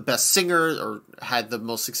the best singer, or had the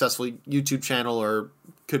most successful YouTube channel, or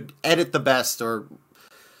could edit the best, or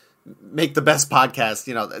make the best podcast,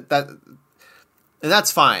 you know, and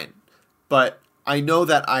that's fine. But I know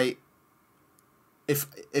that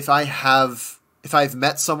if I've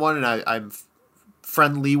met someone and I'm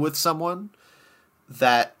friendly with someone,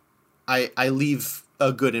 that I leave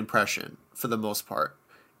a good impression for the most part.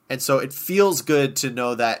 And so it feels good to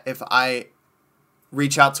know that if I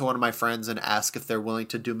reach out to one of my friends and ask if they're willing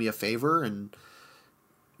to do me a favor and,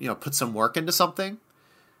 you know, put some work into something,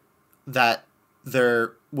 that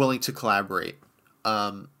they're willing to collaborate.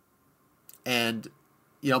 And,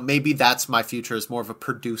 you know, maybe that's my future, as more of a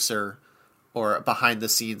producer or a behind the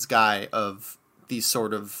scenes guy of these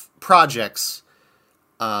sort of projects.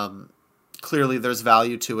 Clearly there's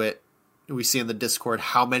value to it. We see in the Discord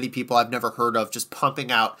how many people I've never heard of just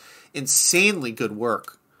pumping out insanely good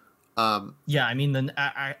work. Yeah, I mean the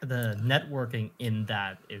networking in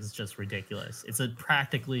that is just ridiculous. It's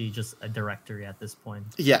practically just a directory at this point.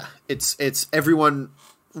 Yeah, it's everyone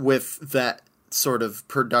with that sort of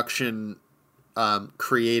production,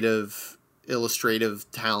 creative, illustrative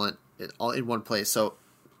talent all in one place. So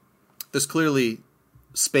there's clearly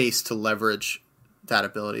space to leverage that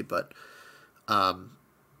ability, but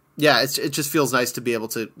yeah, it just feels nice to be able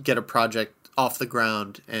to get a project off the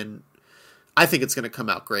ground, and I think it's going to come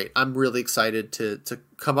out great. I'm really excited to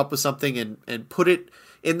come up with something and put it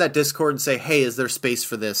in that Discord and say, hey, is there space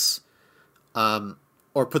for this?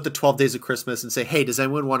 Or put the 12 Days of Christmas and say, hey, does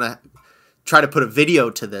anyone want to try to put a video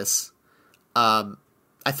to this? I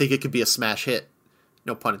think it could be a smash hit.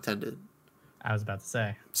 No pun intended. I was about to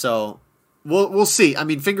say. So we'll see. I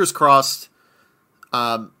mean, fingers crossed.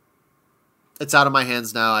 It's out of my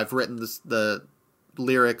hands now. I've written the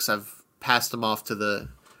lyrics. I've passed them off to the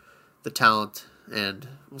talent, and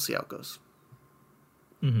we'll see how it goes.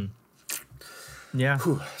 Mm-hmm. Yeah.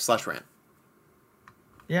 Slash rant.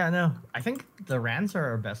 Yeah, no. I think the rants are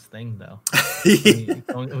our best thing, though.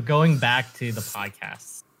 Going back to the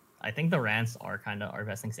podcasts, I think the rants are kind of our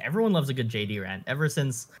best things. Everyone loves a good JD rant. Ever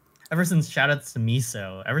since shout outs to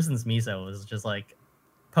Miso. Ever since Miso was just like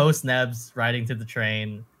post Nebs riding to the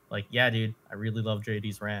train. Like, yeah, dude, I really love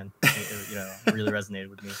JD's rant. You know, it really resonated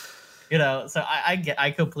with me. You know, so I get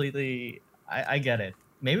it.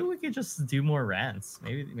 Maybe we could just do more rants.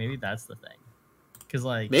 Maybe that's the thing. Because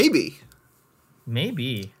like maybe.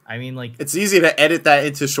 I mean, like, it's easy to edit that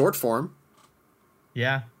into short form.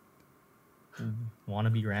 Yeah.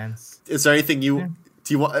 Wannabe rants. Is there anything do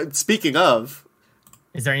you want? Speaking of,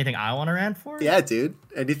 is there anything I want to rant for? Yeah, dude.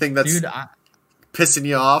 Anything that's pissing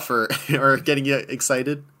you off or getting you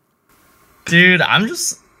excited? Dude, I'm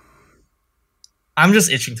just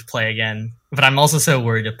itching to play again, but I'm also so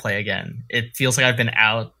worried to play again. It feels like I've been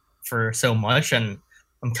out for so much, and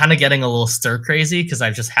I'm kind of getting a little stir crazy because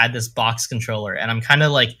I've just had this box controller, and I'm kind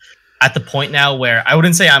of like at the point now where I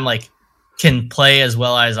wouldn't say I'm like can play as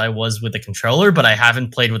well as I was with the controller, but I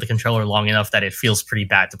haven't played with the controller long enough that it feels pretty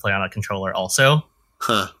bad to play on a controller also.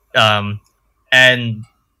 Huh. And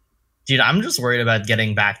dude, I'm just worried about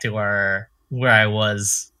getting back to where I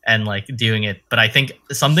was and like doing it. But I think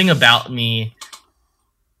something about me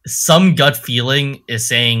some gut feeling is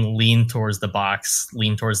saying lean towards the box,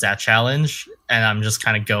 lean towards that challenge, and I'm just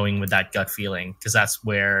kind of going with that gut feeling because that's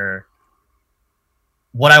where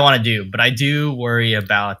what I want to do. But I do worry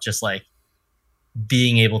about just like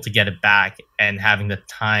being able to get it back and having the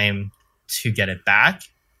time to get it back.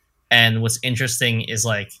 And what's interesting is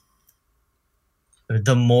like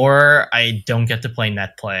the more I don't get to play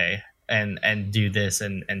net play and do this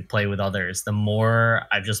and play with others, the more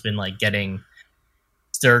I've just been like getting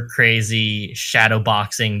stir crazy shadow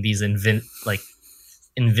boxing these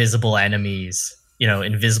invisible enemies,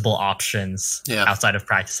 invisible options outside of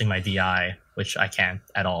practicing my DI, which I can't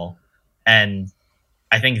at all. And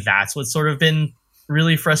I think that's what's sort of been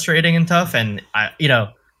really frustrating and tough. And I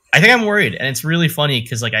think I'm worried, and it's really funny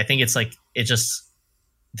because like I think it's like it just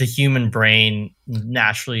the human brain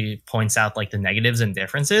naturally points out like the negatives and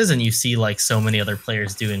differences, and you see like so many other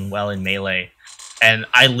players doing well in Melee. And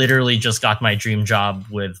I literally just got my dream job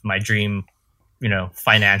with my dream,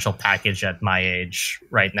 financial package at my age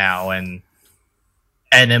right now, and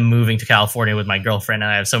I'm moving to California with my girlfriend,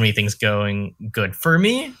 and I have so many things going good for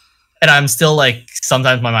me. And I'm still like,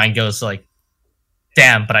 sometimes my mind goes to like,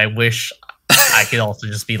 damn, but I wish I could also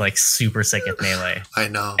just be like super sick at Melee. I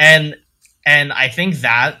know. And I think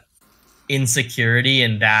that insecurity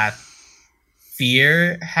and that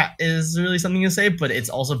fear is really something to say, but it's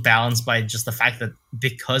also balanced by just the fact that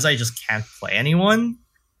because I just can't play anyone,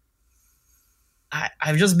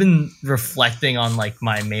 I've just been reflecting on like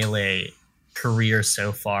my Melee career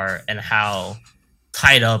so far and how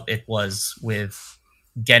tied up it was with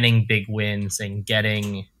getting big wins and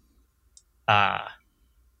getting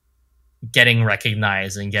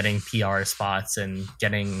recognized and getting PR spots and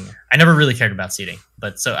I never really cared about seeding,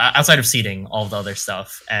 but so outside of seeding, all the other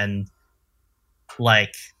stuff. And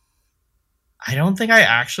like, I don't think I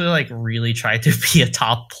actually like really tried to be a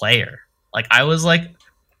top player. Like I was like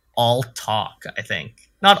all talk, I think.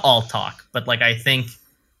 Not all talk, but like I think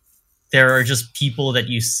there are just people that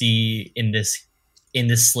you see in this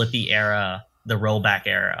Slippy era, the rollback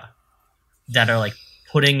era, that are like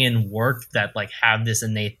putting in work, that like have this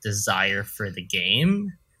innate desire for the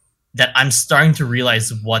game, that I'm starting to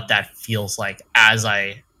realize what that feels like as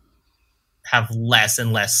I have less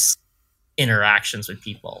and less interactions with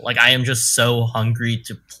people. Like I am just so hungry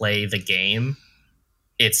to play the game.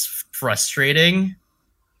 It's frustrating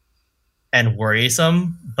and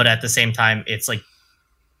worrisome, but at the same time, it's like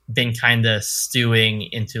been kind of stewing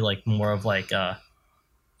into like more of like I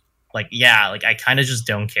kind of just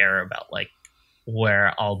don't care about like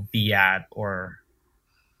where I'll be at or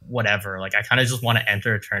whatever. Like I kind of just want to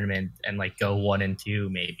enter a tournament and like go 1-2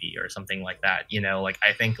 maybe or something like that. Like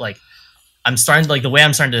I think like I'm starting like the way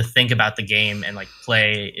I'm starting to think about the game and like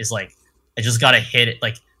play is like I just gotta hit it.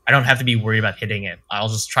 Like I don't have to be worried about hitting it. I'll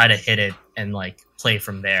just try to hit it and like play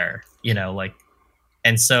from there. Like,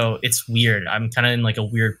 and so it's weird. I'm kind of in like a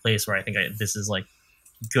weird place where I think this is like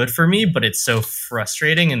good for me, but it's so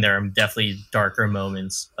frustrating, and there are definitely darker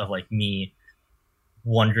moments of like me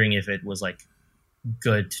wondering if it was like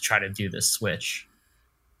good to try to do this switch.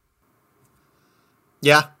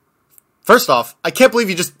 Yeah. First off, I can't believe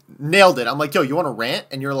you just nailed it. I'm like, yo, you want to rant?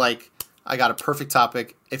 And you're like, I got a perfect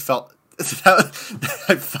topic. It felt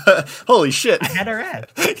holy shit. I had a rant.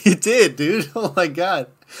 You did, dude. Oh my God.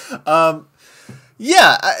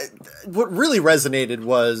 What really resonated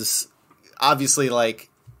was obviously like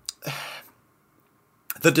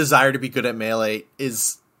the desire to be good at Melee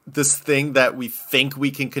is this thing that we think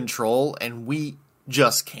we can control, and we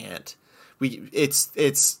just can't. We've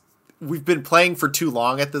been playing for too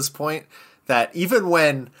long at this point that even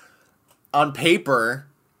when on paper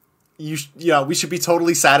we should be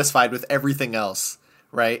totally satisfied with everything else,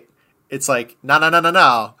 right? It's like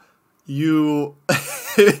no.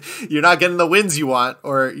 You're not getting the wins you want,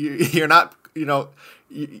 or you're not. Your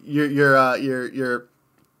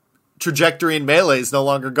trajectory in Melee is no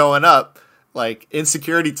longer going up. Like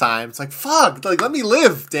insecurity time. It's like fuck. Like let me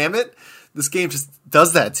live. Damn it. This game just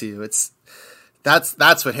does that to you.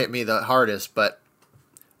 That's what hit me the hardest. But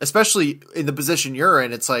especially in the position you're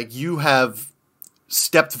in, it's like you have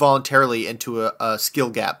stepped voluntarily into a skill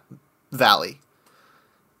gap valley.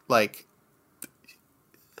 Like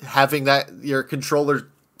having that your controller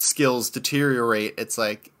skills deteriorate, it's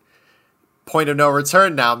like point of no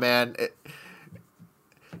return now, man.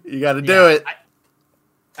 You got to do it.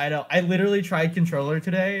 I know. I literally tried controller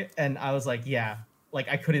today, and I was like, yeah, like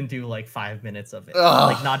I couldn't do like 5 minutes of it.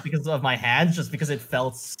 Ugh. Like not because of my hands, just because it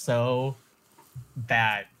felt so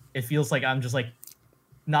bad. It feels like I'm just like,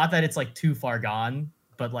 not that it's like too far gone,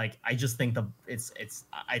 but like I just think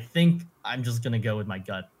I think I'm just gonna go with my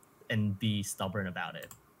gut and be stubborn about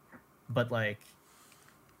it. But like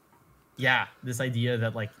yeah, this idea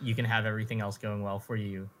that like you can have everything else going well for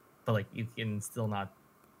you, but like you can still not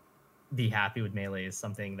be happy with melee is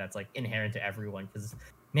something that's like inherent to everyone, because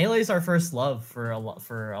melee is our first love for a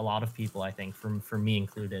lot of people, I think, for me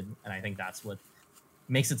included, and I think that's what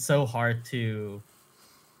makes it so hard to,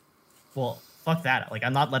 well, fuck that, like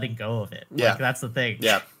I'm not letting go of it. Yeah. Like that's the thing.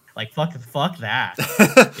 Yeah. Like fuck that.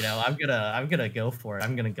 You know, I'm gonna go for it.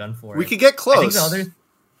 I'm gonna gun for it. We could get close. I think the other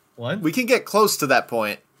what? We can get close to that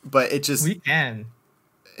point, but it just, we can.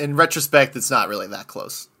 in retrospect, it's not really that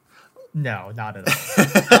close. No, not at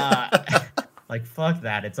all. Like fuck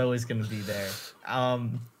that. It's always gonna be there.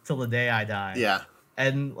 Till the day I die. Yeah.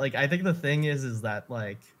 And like I think the thing is that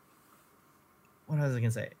like, what was I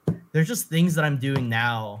gonna say? There's just things that I'm doing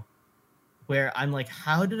now where I'm like,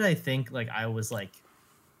 how did I think like I was like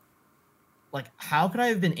how could I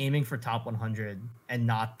have been aiming for top 100 and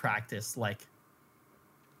not practice like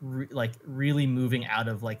really moving out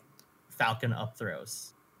of like Falcon up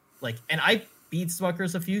throws? Like, and I beat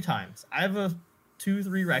Smuckers a few times. I have a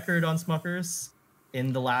 2-3 record on Smuckers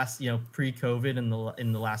in the last, you know, pre-COVID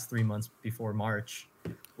in the last 3 months before March.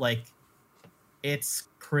 Like, it's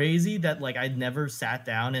crazy that like I'd never sat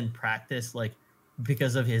down and practiced, like,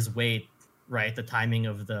 because of his weight, right? The timing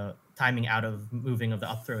out of moving of the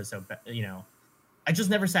up throws. So, you know, I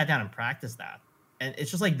just never sat down and practiced that. And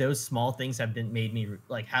it's just like those small things have made me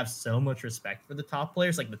like have so much respect for the top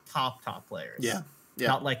players, like the top players. Yeah. Yeah.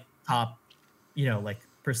 Not like top, you know, like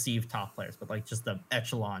perceived top players, but like just the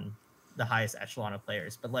highest echelon of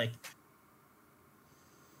players. But like,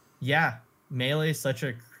 yeah, melee is such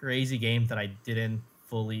a crazy game that I didn't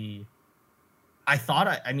fully.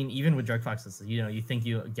 I mean, even with Drug Foxes, you know, you think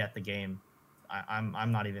you get the game.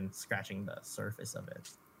 I'm not even scratching the surface of it,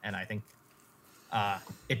 and I think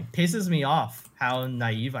it pisses me off how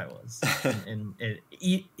naive I was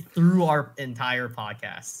through our entire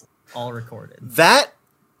podcast, all recorded. That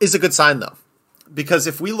is a good sign, though, because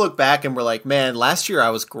if we look back and we're like, man, last year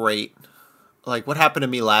I was great. Like, what happened to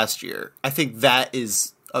me last year? I think that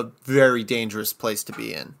is a very dangerous place to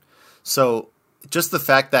be in. So just the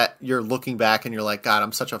fact that you're looking back and you're like, God,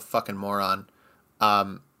 I'm such a fucking moron.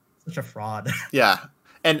 Such a fraud. Yeah.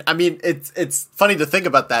 And I mean, it's funny to think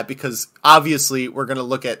about that, because obviously we're going to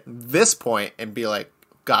look at this point and be like,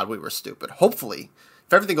 God, we were stupid. Hopefully,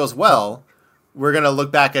 if everything goes well, we're going to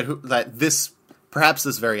look back at perhaps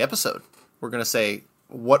this very episode. We're going to say,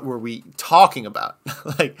 what were we talking about?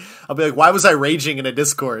 Like, I'll be like, why was I raging in a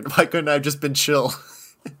Discord? Why couldn't I have just been chill?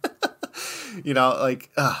 You know,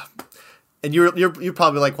 like, and you're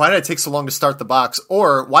probably like, why did it take so long to start the box?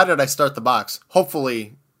 Or why did I start the box?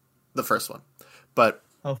 Hopefully the first one, but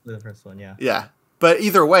hopefully the first one. Yeah. Yeah. But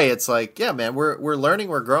either way, it's like, yeah, man, we're learning,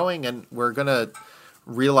 we're growing, and we're going to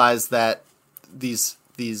realize that these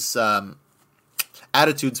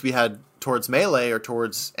attitudes we had towards melee or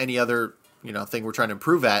towards any other, you know, thing we're trying to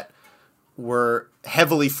improve at were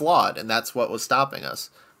heavily flawed, and that's what was stopping us.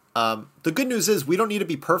 The good news is we don't need to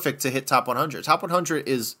be perfect to hit top 100. Top 100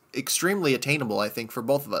 is extremely attainable, I think, for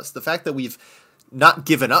both of us. The fact that we've not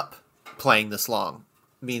given up playing this long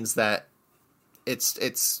means that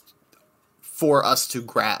it's for us to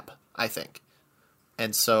grab, I think.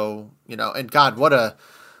 And so, you know, and God, what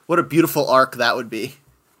a beautiful arc that would be.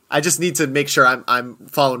 I just need to make sure I'm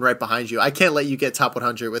following right behind you. I can't let you get top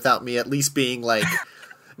 100 without me at least being like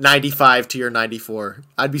 95 to your 94.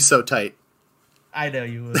 I'd be so tight. I know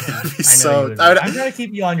you would. I'm trying to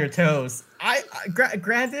keep you on your toes.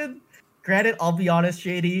 Granted, I'll be honest,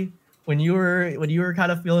 JD. When you were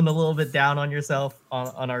kind of feeling a little bit down on yourself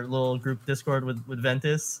on our little group Discord with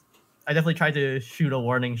Ventus, I definitely tried to shoot a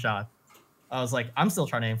warning shot. I was like, I'm still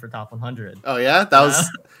trying to aim for top 100. Oh yeah, that was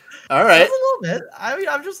all right. Just a little bit. I mean,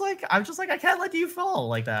 I'm just like I can't let you fall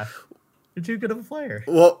like that. You're too good of a player.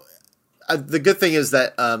 Well, the good thing is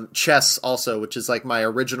that Chess also, which is like my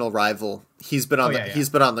original rival, he's been on he's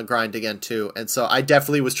been on the grind again too, and so I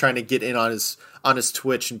definitely was trying to get in on his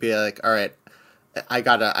Twitch and be like, all right, I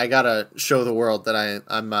gotta show the world that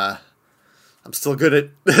I'm still good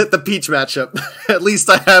at the Peach matchup. At least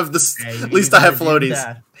I have this. At least I have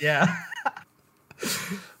floaties. Yeah.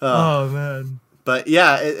 Oh man. But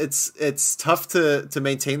yeah, it's tough to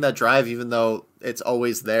maintain that drive, even though it's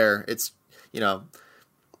always there. It's, you know,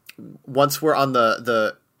 once we're on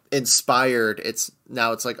the inspired, it's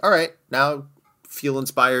like, all right, now feel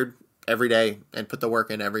inspired every day and put the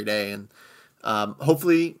work in every day. And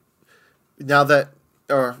hopefully now that,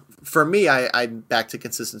 or for me, I'm back to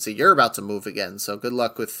consistency. You're about to move again, so good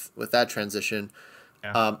luck with that transition.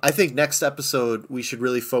 Yeah. I think next episode we should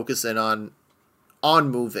really focus in on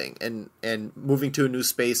moving and moving to a new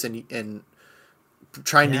space and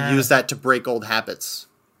trying to use that to break old habits.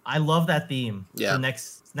 I love that theme. Yeah. For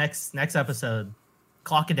next episode,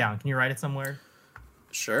 clock it down. Can you write it somewhere?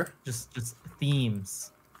 Sure. Just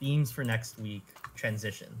themes for next week.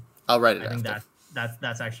 Transition. I'll write it. I think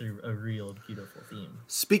that's actually a real beautiful theme.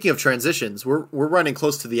 Speaking of transitions, we're running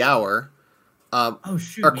close to the hour. Oh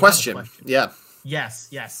shoot! Our question. Yeah.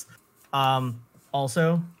 Yes.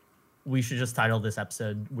 Also, we should just title this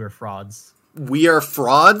episode "We're Frauds." We are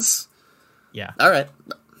frauds. Yeah. All right.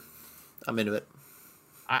 I'm into it.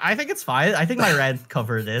 I think it's fine. I think my rant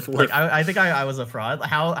covered it. Like I think I was a fraud.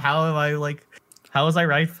 How am I like? How was I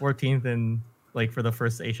right 14th in like for the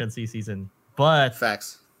first HNC season? But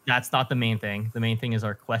facts. That's not the main thing. The main thing is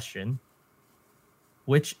our question,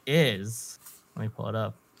 which is, let me pull it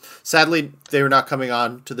up. Sadly, they were not coming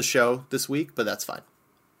on to the show this week, but that's fine.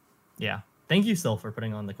 Yeah. Thank you still for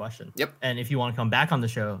putting on the question. Yep. And if you want to come back on the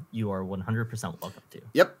show, you are 100% welcome to.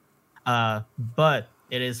 Yep. But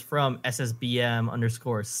it is from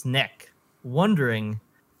SSBM_Sneck, wondering,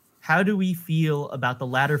 how do we feel about the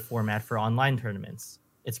ladder format for online tournaments?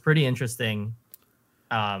 It's pretty interesting.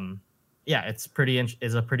 It's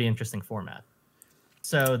a pretty interesting format.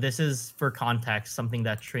 So this is, for context, something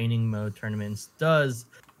that training mode tournaments does.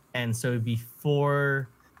 And so before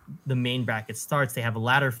the main bracket starts, they have a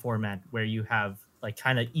ladder format where you have like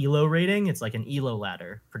kind of ELO rating. It's like an ELO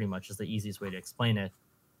ladder, pretty much is the easiest way to explain it,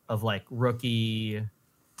 of like rookie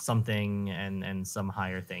something and some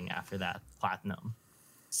higher thing after that, platinum.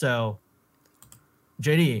 So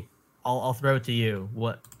JD, I'll throw it to you.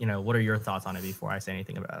 What are your thoughts on it before I say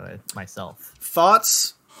anything about it myself?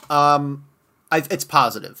 Thoughts? It's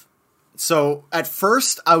positive. So at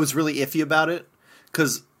first I was really iffy about it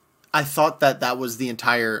because I thought that was the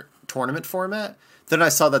entire tournament format. Then I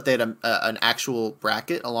saw that they had an actual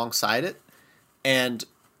bracket alongside it, and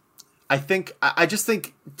I just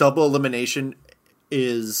think double elimination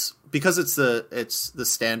is, because it's the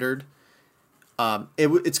standard.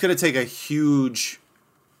 It's going to take a huge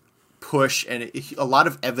push and a lot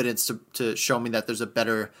of evidence to show me that there's a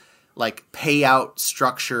better like payout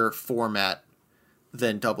structure format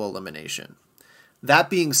than double elimination. That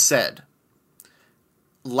being said,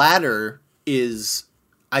 ladder is,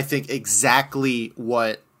 I think, exactly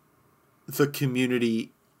what the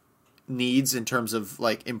community needs in terms of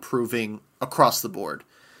like improving across the board.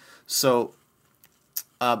 So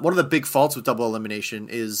one of the big faults with double elimination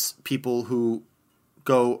is people who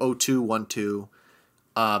go 0-2,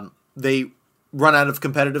 1-2, they run out of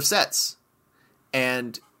competitive sets.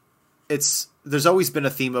 And there's always been a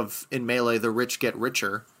theme of, in Melee, the rich get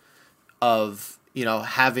richer, of,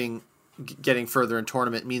 getting further in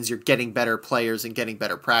tournament means you're getting better players and getting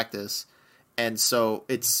better practice. And so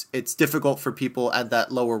it's difficult for people at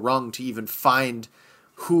that lower rung to even find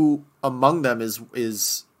who among them is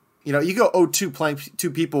you go 0-2 playing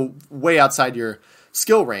two people way outside your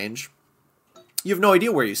skill range. You have no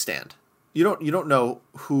idea where you stand. You don't know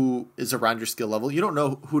who is around your skill level. You don't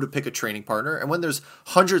know who to pick a training partner. And when there's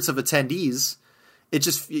hundreds of attendees,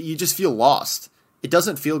 you just feel lost. It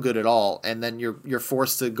doesn't feel good at all. And then you're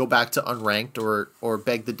forced to go back to unranked or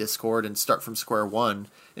beg the Discord and start from square one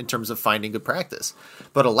in terms of finding good practice.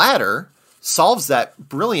 But a ladder solves that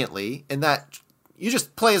brilliantly in that you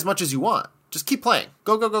just play as much as you want. Just keep playing.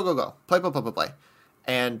 Go. Play.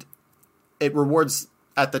 And it rewards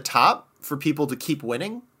at the top for people to keep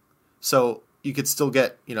winning. So you could still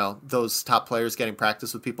get, those top players getting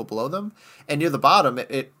practice with people below them. And near the bottom,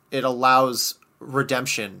 it allows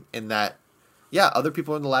redemption in that, other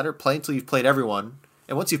people in the ladder play until you've played everyone.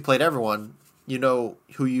 And once you've played everyone, you know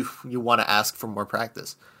who you want to ask for more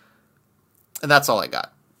practice. And that's all I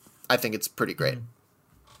got. I think it's pretty great.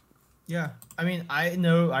 Yeah. I mean, I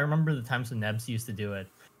remember the times when Nebs used to do it,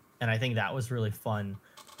 and I think that was really fun.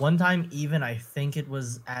 One time, even, I think it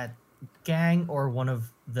was at Gang or one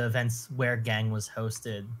of the events where Gang was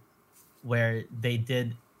hosted, where they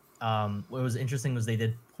did, what was interesting was they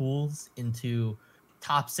did pools into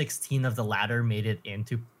top 16 of the ladder made it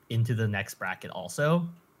into the next bracket also.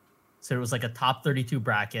 So it was like a top 32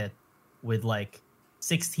 bracket with like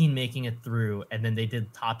 16 making it through, and then they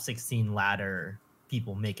did top 16 ladder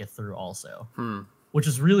people make it through also. Which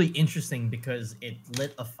is really interesting because it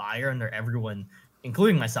lit a fire under everyone,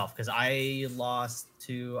 including myself, because I lost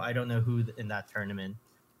to, I don't know who in that tournament,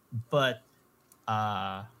 but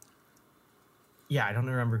I don't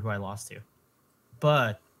remember who I lost to,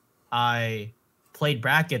 but I played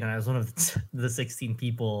bracket and I was one of the 16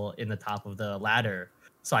 people in the top of the ladder.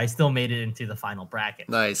 So I still made it into the final bracket.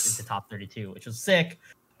 Nice. Into top 32, which was sick.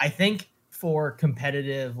 I think for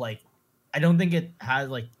competitive, I don't think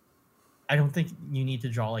you need to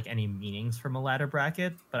draw like any meanings from a ladder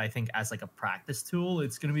bracket, but I think as like a practice tool,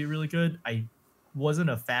 it's going to be really good. I wasn't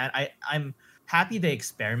a fan. I'm happy they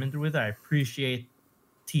experimented with it. I appreciate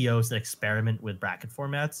TOs that experiment with bracket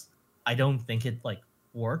formats. I don't think it like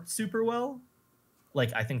worked super well.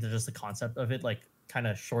 Like I think that just the concept of it like kind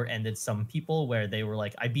of short-ended some people where they were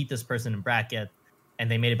like, I beat this person in bracket and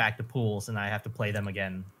they made it back to pools and I have to play them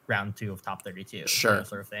again round 2 of top 32. Sure.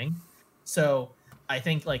 Sort of thing. So I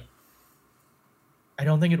think like I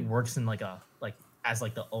don't think it works in like a like as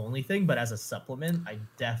like the only thing, but as a supplement, I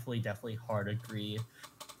definitely hard agree,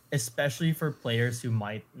 especially for players who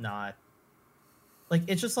might not like.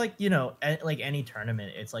 It's just like, you know, like any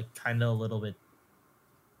tournament, it's like kind of a little bit.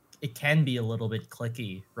 It can be a little bit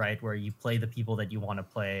clicky, right? Where you play the people that you want to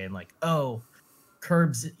play, and like, oh,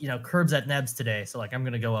 Curbs at Nebs today, so like I'm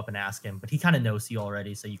gonna go up and ask him, but he kind of knows you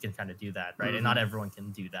already, so you can kind of do that, right? Mm-hmm. And not everyone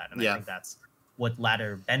can do that, and I think that's what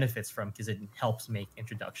Ladder benefits from, because it helps make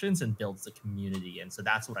introductions and builds the community, and so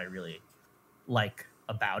that's what I really like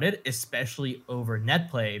about it, especially over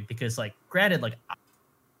net play, because like granted, like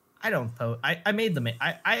I don't post. I made the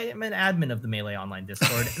I am an admin of the Melee Online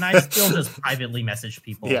Discord, and I still just privately message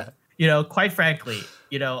people. Yeah. You know, quite frankly,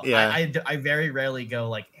 you know, I very rarely go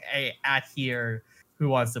like, hey, at here, who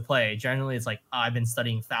wants to play? Generally, it's like, I've been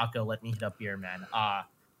studying Falco, let me hit up Beer Man. I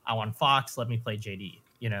want Fox, let me play JD.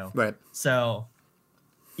 You know, right? So,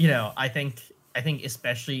 you know, I think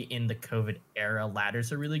especially in the COVID era,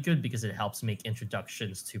 ladders are really good because it helps make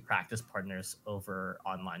introductions to practice partners over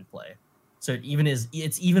online play. So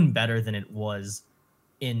it's even better than it was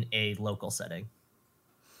in a local setting.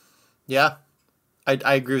 Yeah,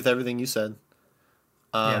 I agree with everything you said.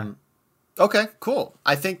 Okay, cool.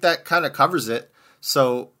 I think that kind of covers it.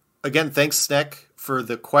 So again, thanks, Sneck, for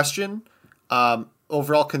the question.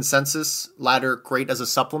 Overall consensus, ladder great as a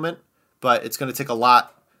supplement, but it's going to take a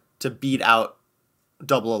lot to beat out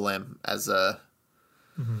double elim as a.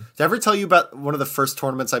 Mm-hmm. Did I ever tell you about one of the first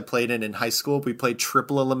tournaments I played in high school? We played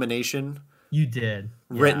triple elimination. You did.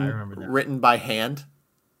 Yeah, I remember that. Written by hand.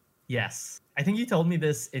 Yes. I think you told me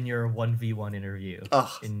this in your 1v1 interview.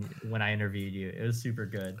 When I interviewed you. It was super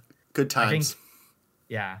good. Good times.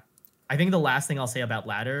 I think the last thing I'll say about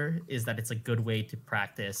ladder is that it's a good way to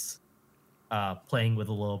practice playing with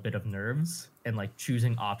a little bit of nerves and like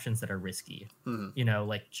choosing options that are risky. Mm-hmm. You know,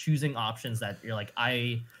 like choosing options that you're like,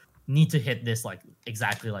 I need to hit this like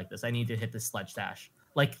exactly like this. I need to hit this sledge dash.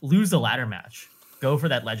 Like lose the ladder match. Go for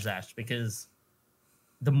that ledge dash, because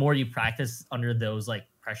the more you practice under those like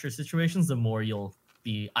pressure situations, the more you'll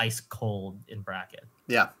be ice cold in bracket.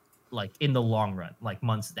 Yeah. Like in the long run, like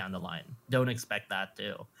months down the line. Don't expect that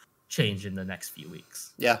to change in the next few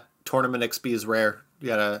weeks. Yeah. Tournament XP is rare. You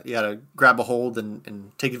gotta grab a hold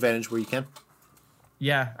and take advantage where you can.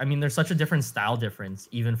 Yeah. I mean, there's such a different style difference,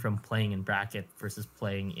 even from playing in bracket versus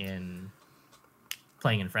playing in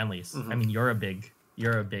friendlies. Mm-hmm. I mean, you're a big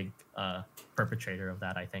perpetrator of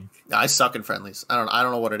that, I think. I suck in friendlies. I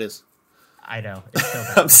don't know what it is. I know. It's so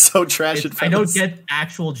bad. I'm so trash at friendlies. I don't get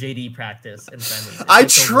actual JD practice in friendlies. I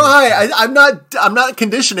try. I'm not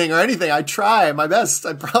conditioning or anything. I try my best.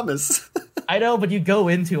 I promise. I know, but you go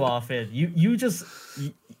in too often. You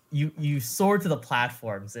soar to the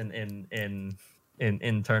platforms in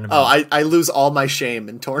tournaments. Oh, I lose all my shame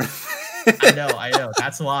in tournaments. I know.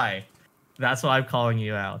 That's why I'm calling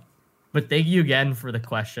you out. But thank you again for the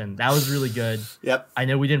question. That was really good. Yep. I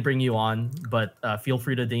know we didn't bring you on, but feel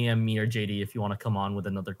free to DM me or JD if you want to come on with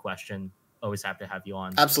another question. Always happy to have you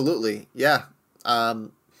on. Absolutely. Yeah.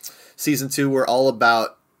 Season 2, we're all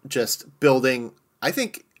about just building. I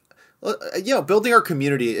think, building our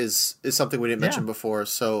community is something we didn't mention before.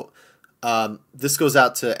 So this goes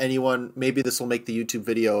out to anyone. Maybe this will make the YouTube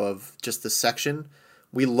video of just this section.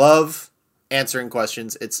 We love answering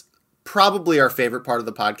questions. It's probably our favorite part of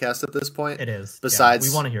the podcast at this point. It is. Besides,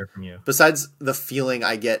 we want to hear from you. Besides the feeling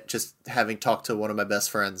I get just having talked to one of my best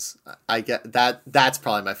friends, I get that. That's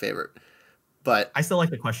probably my favorite. But I still like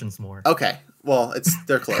the questions more. Okay, well,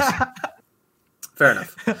 they're close. Fair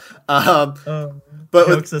enough. But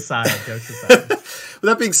jokes aside. With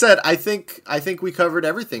that being said, I think we covered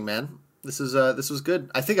everything, man. This was good.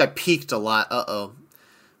 I think I peaked a lot.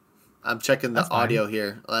 I'm checking the audio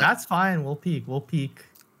here. That's fine. We'll peak.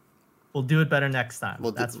 We'll do it better next time.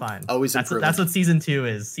 That's fine. Always improving. That's what season 2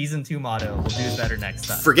 is. Season 2 motto. We'll do it better next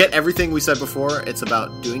time. Forget everything we said before. It's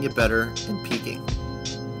about doing it better and peaking.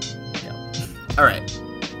 Yep. All right.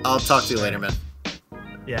 I'll talk to you later, man.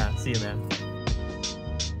 Yeah. See you, man.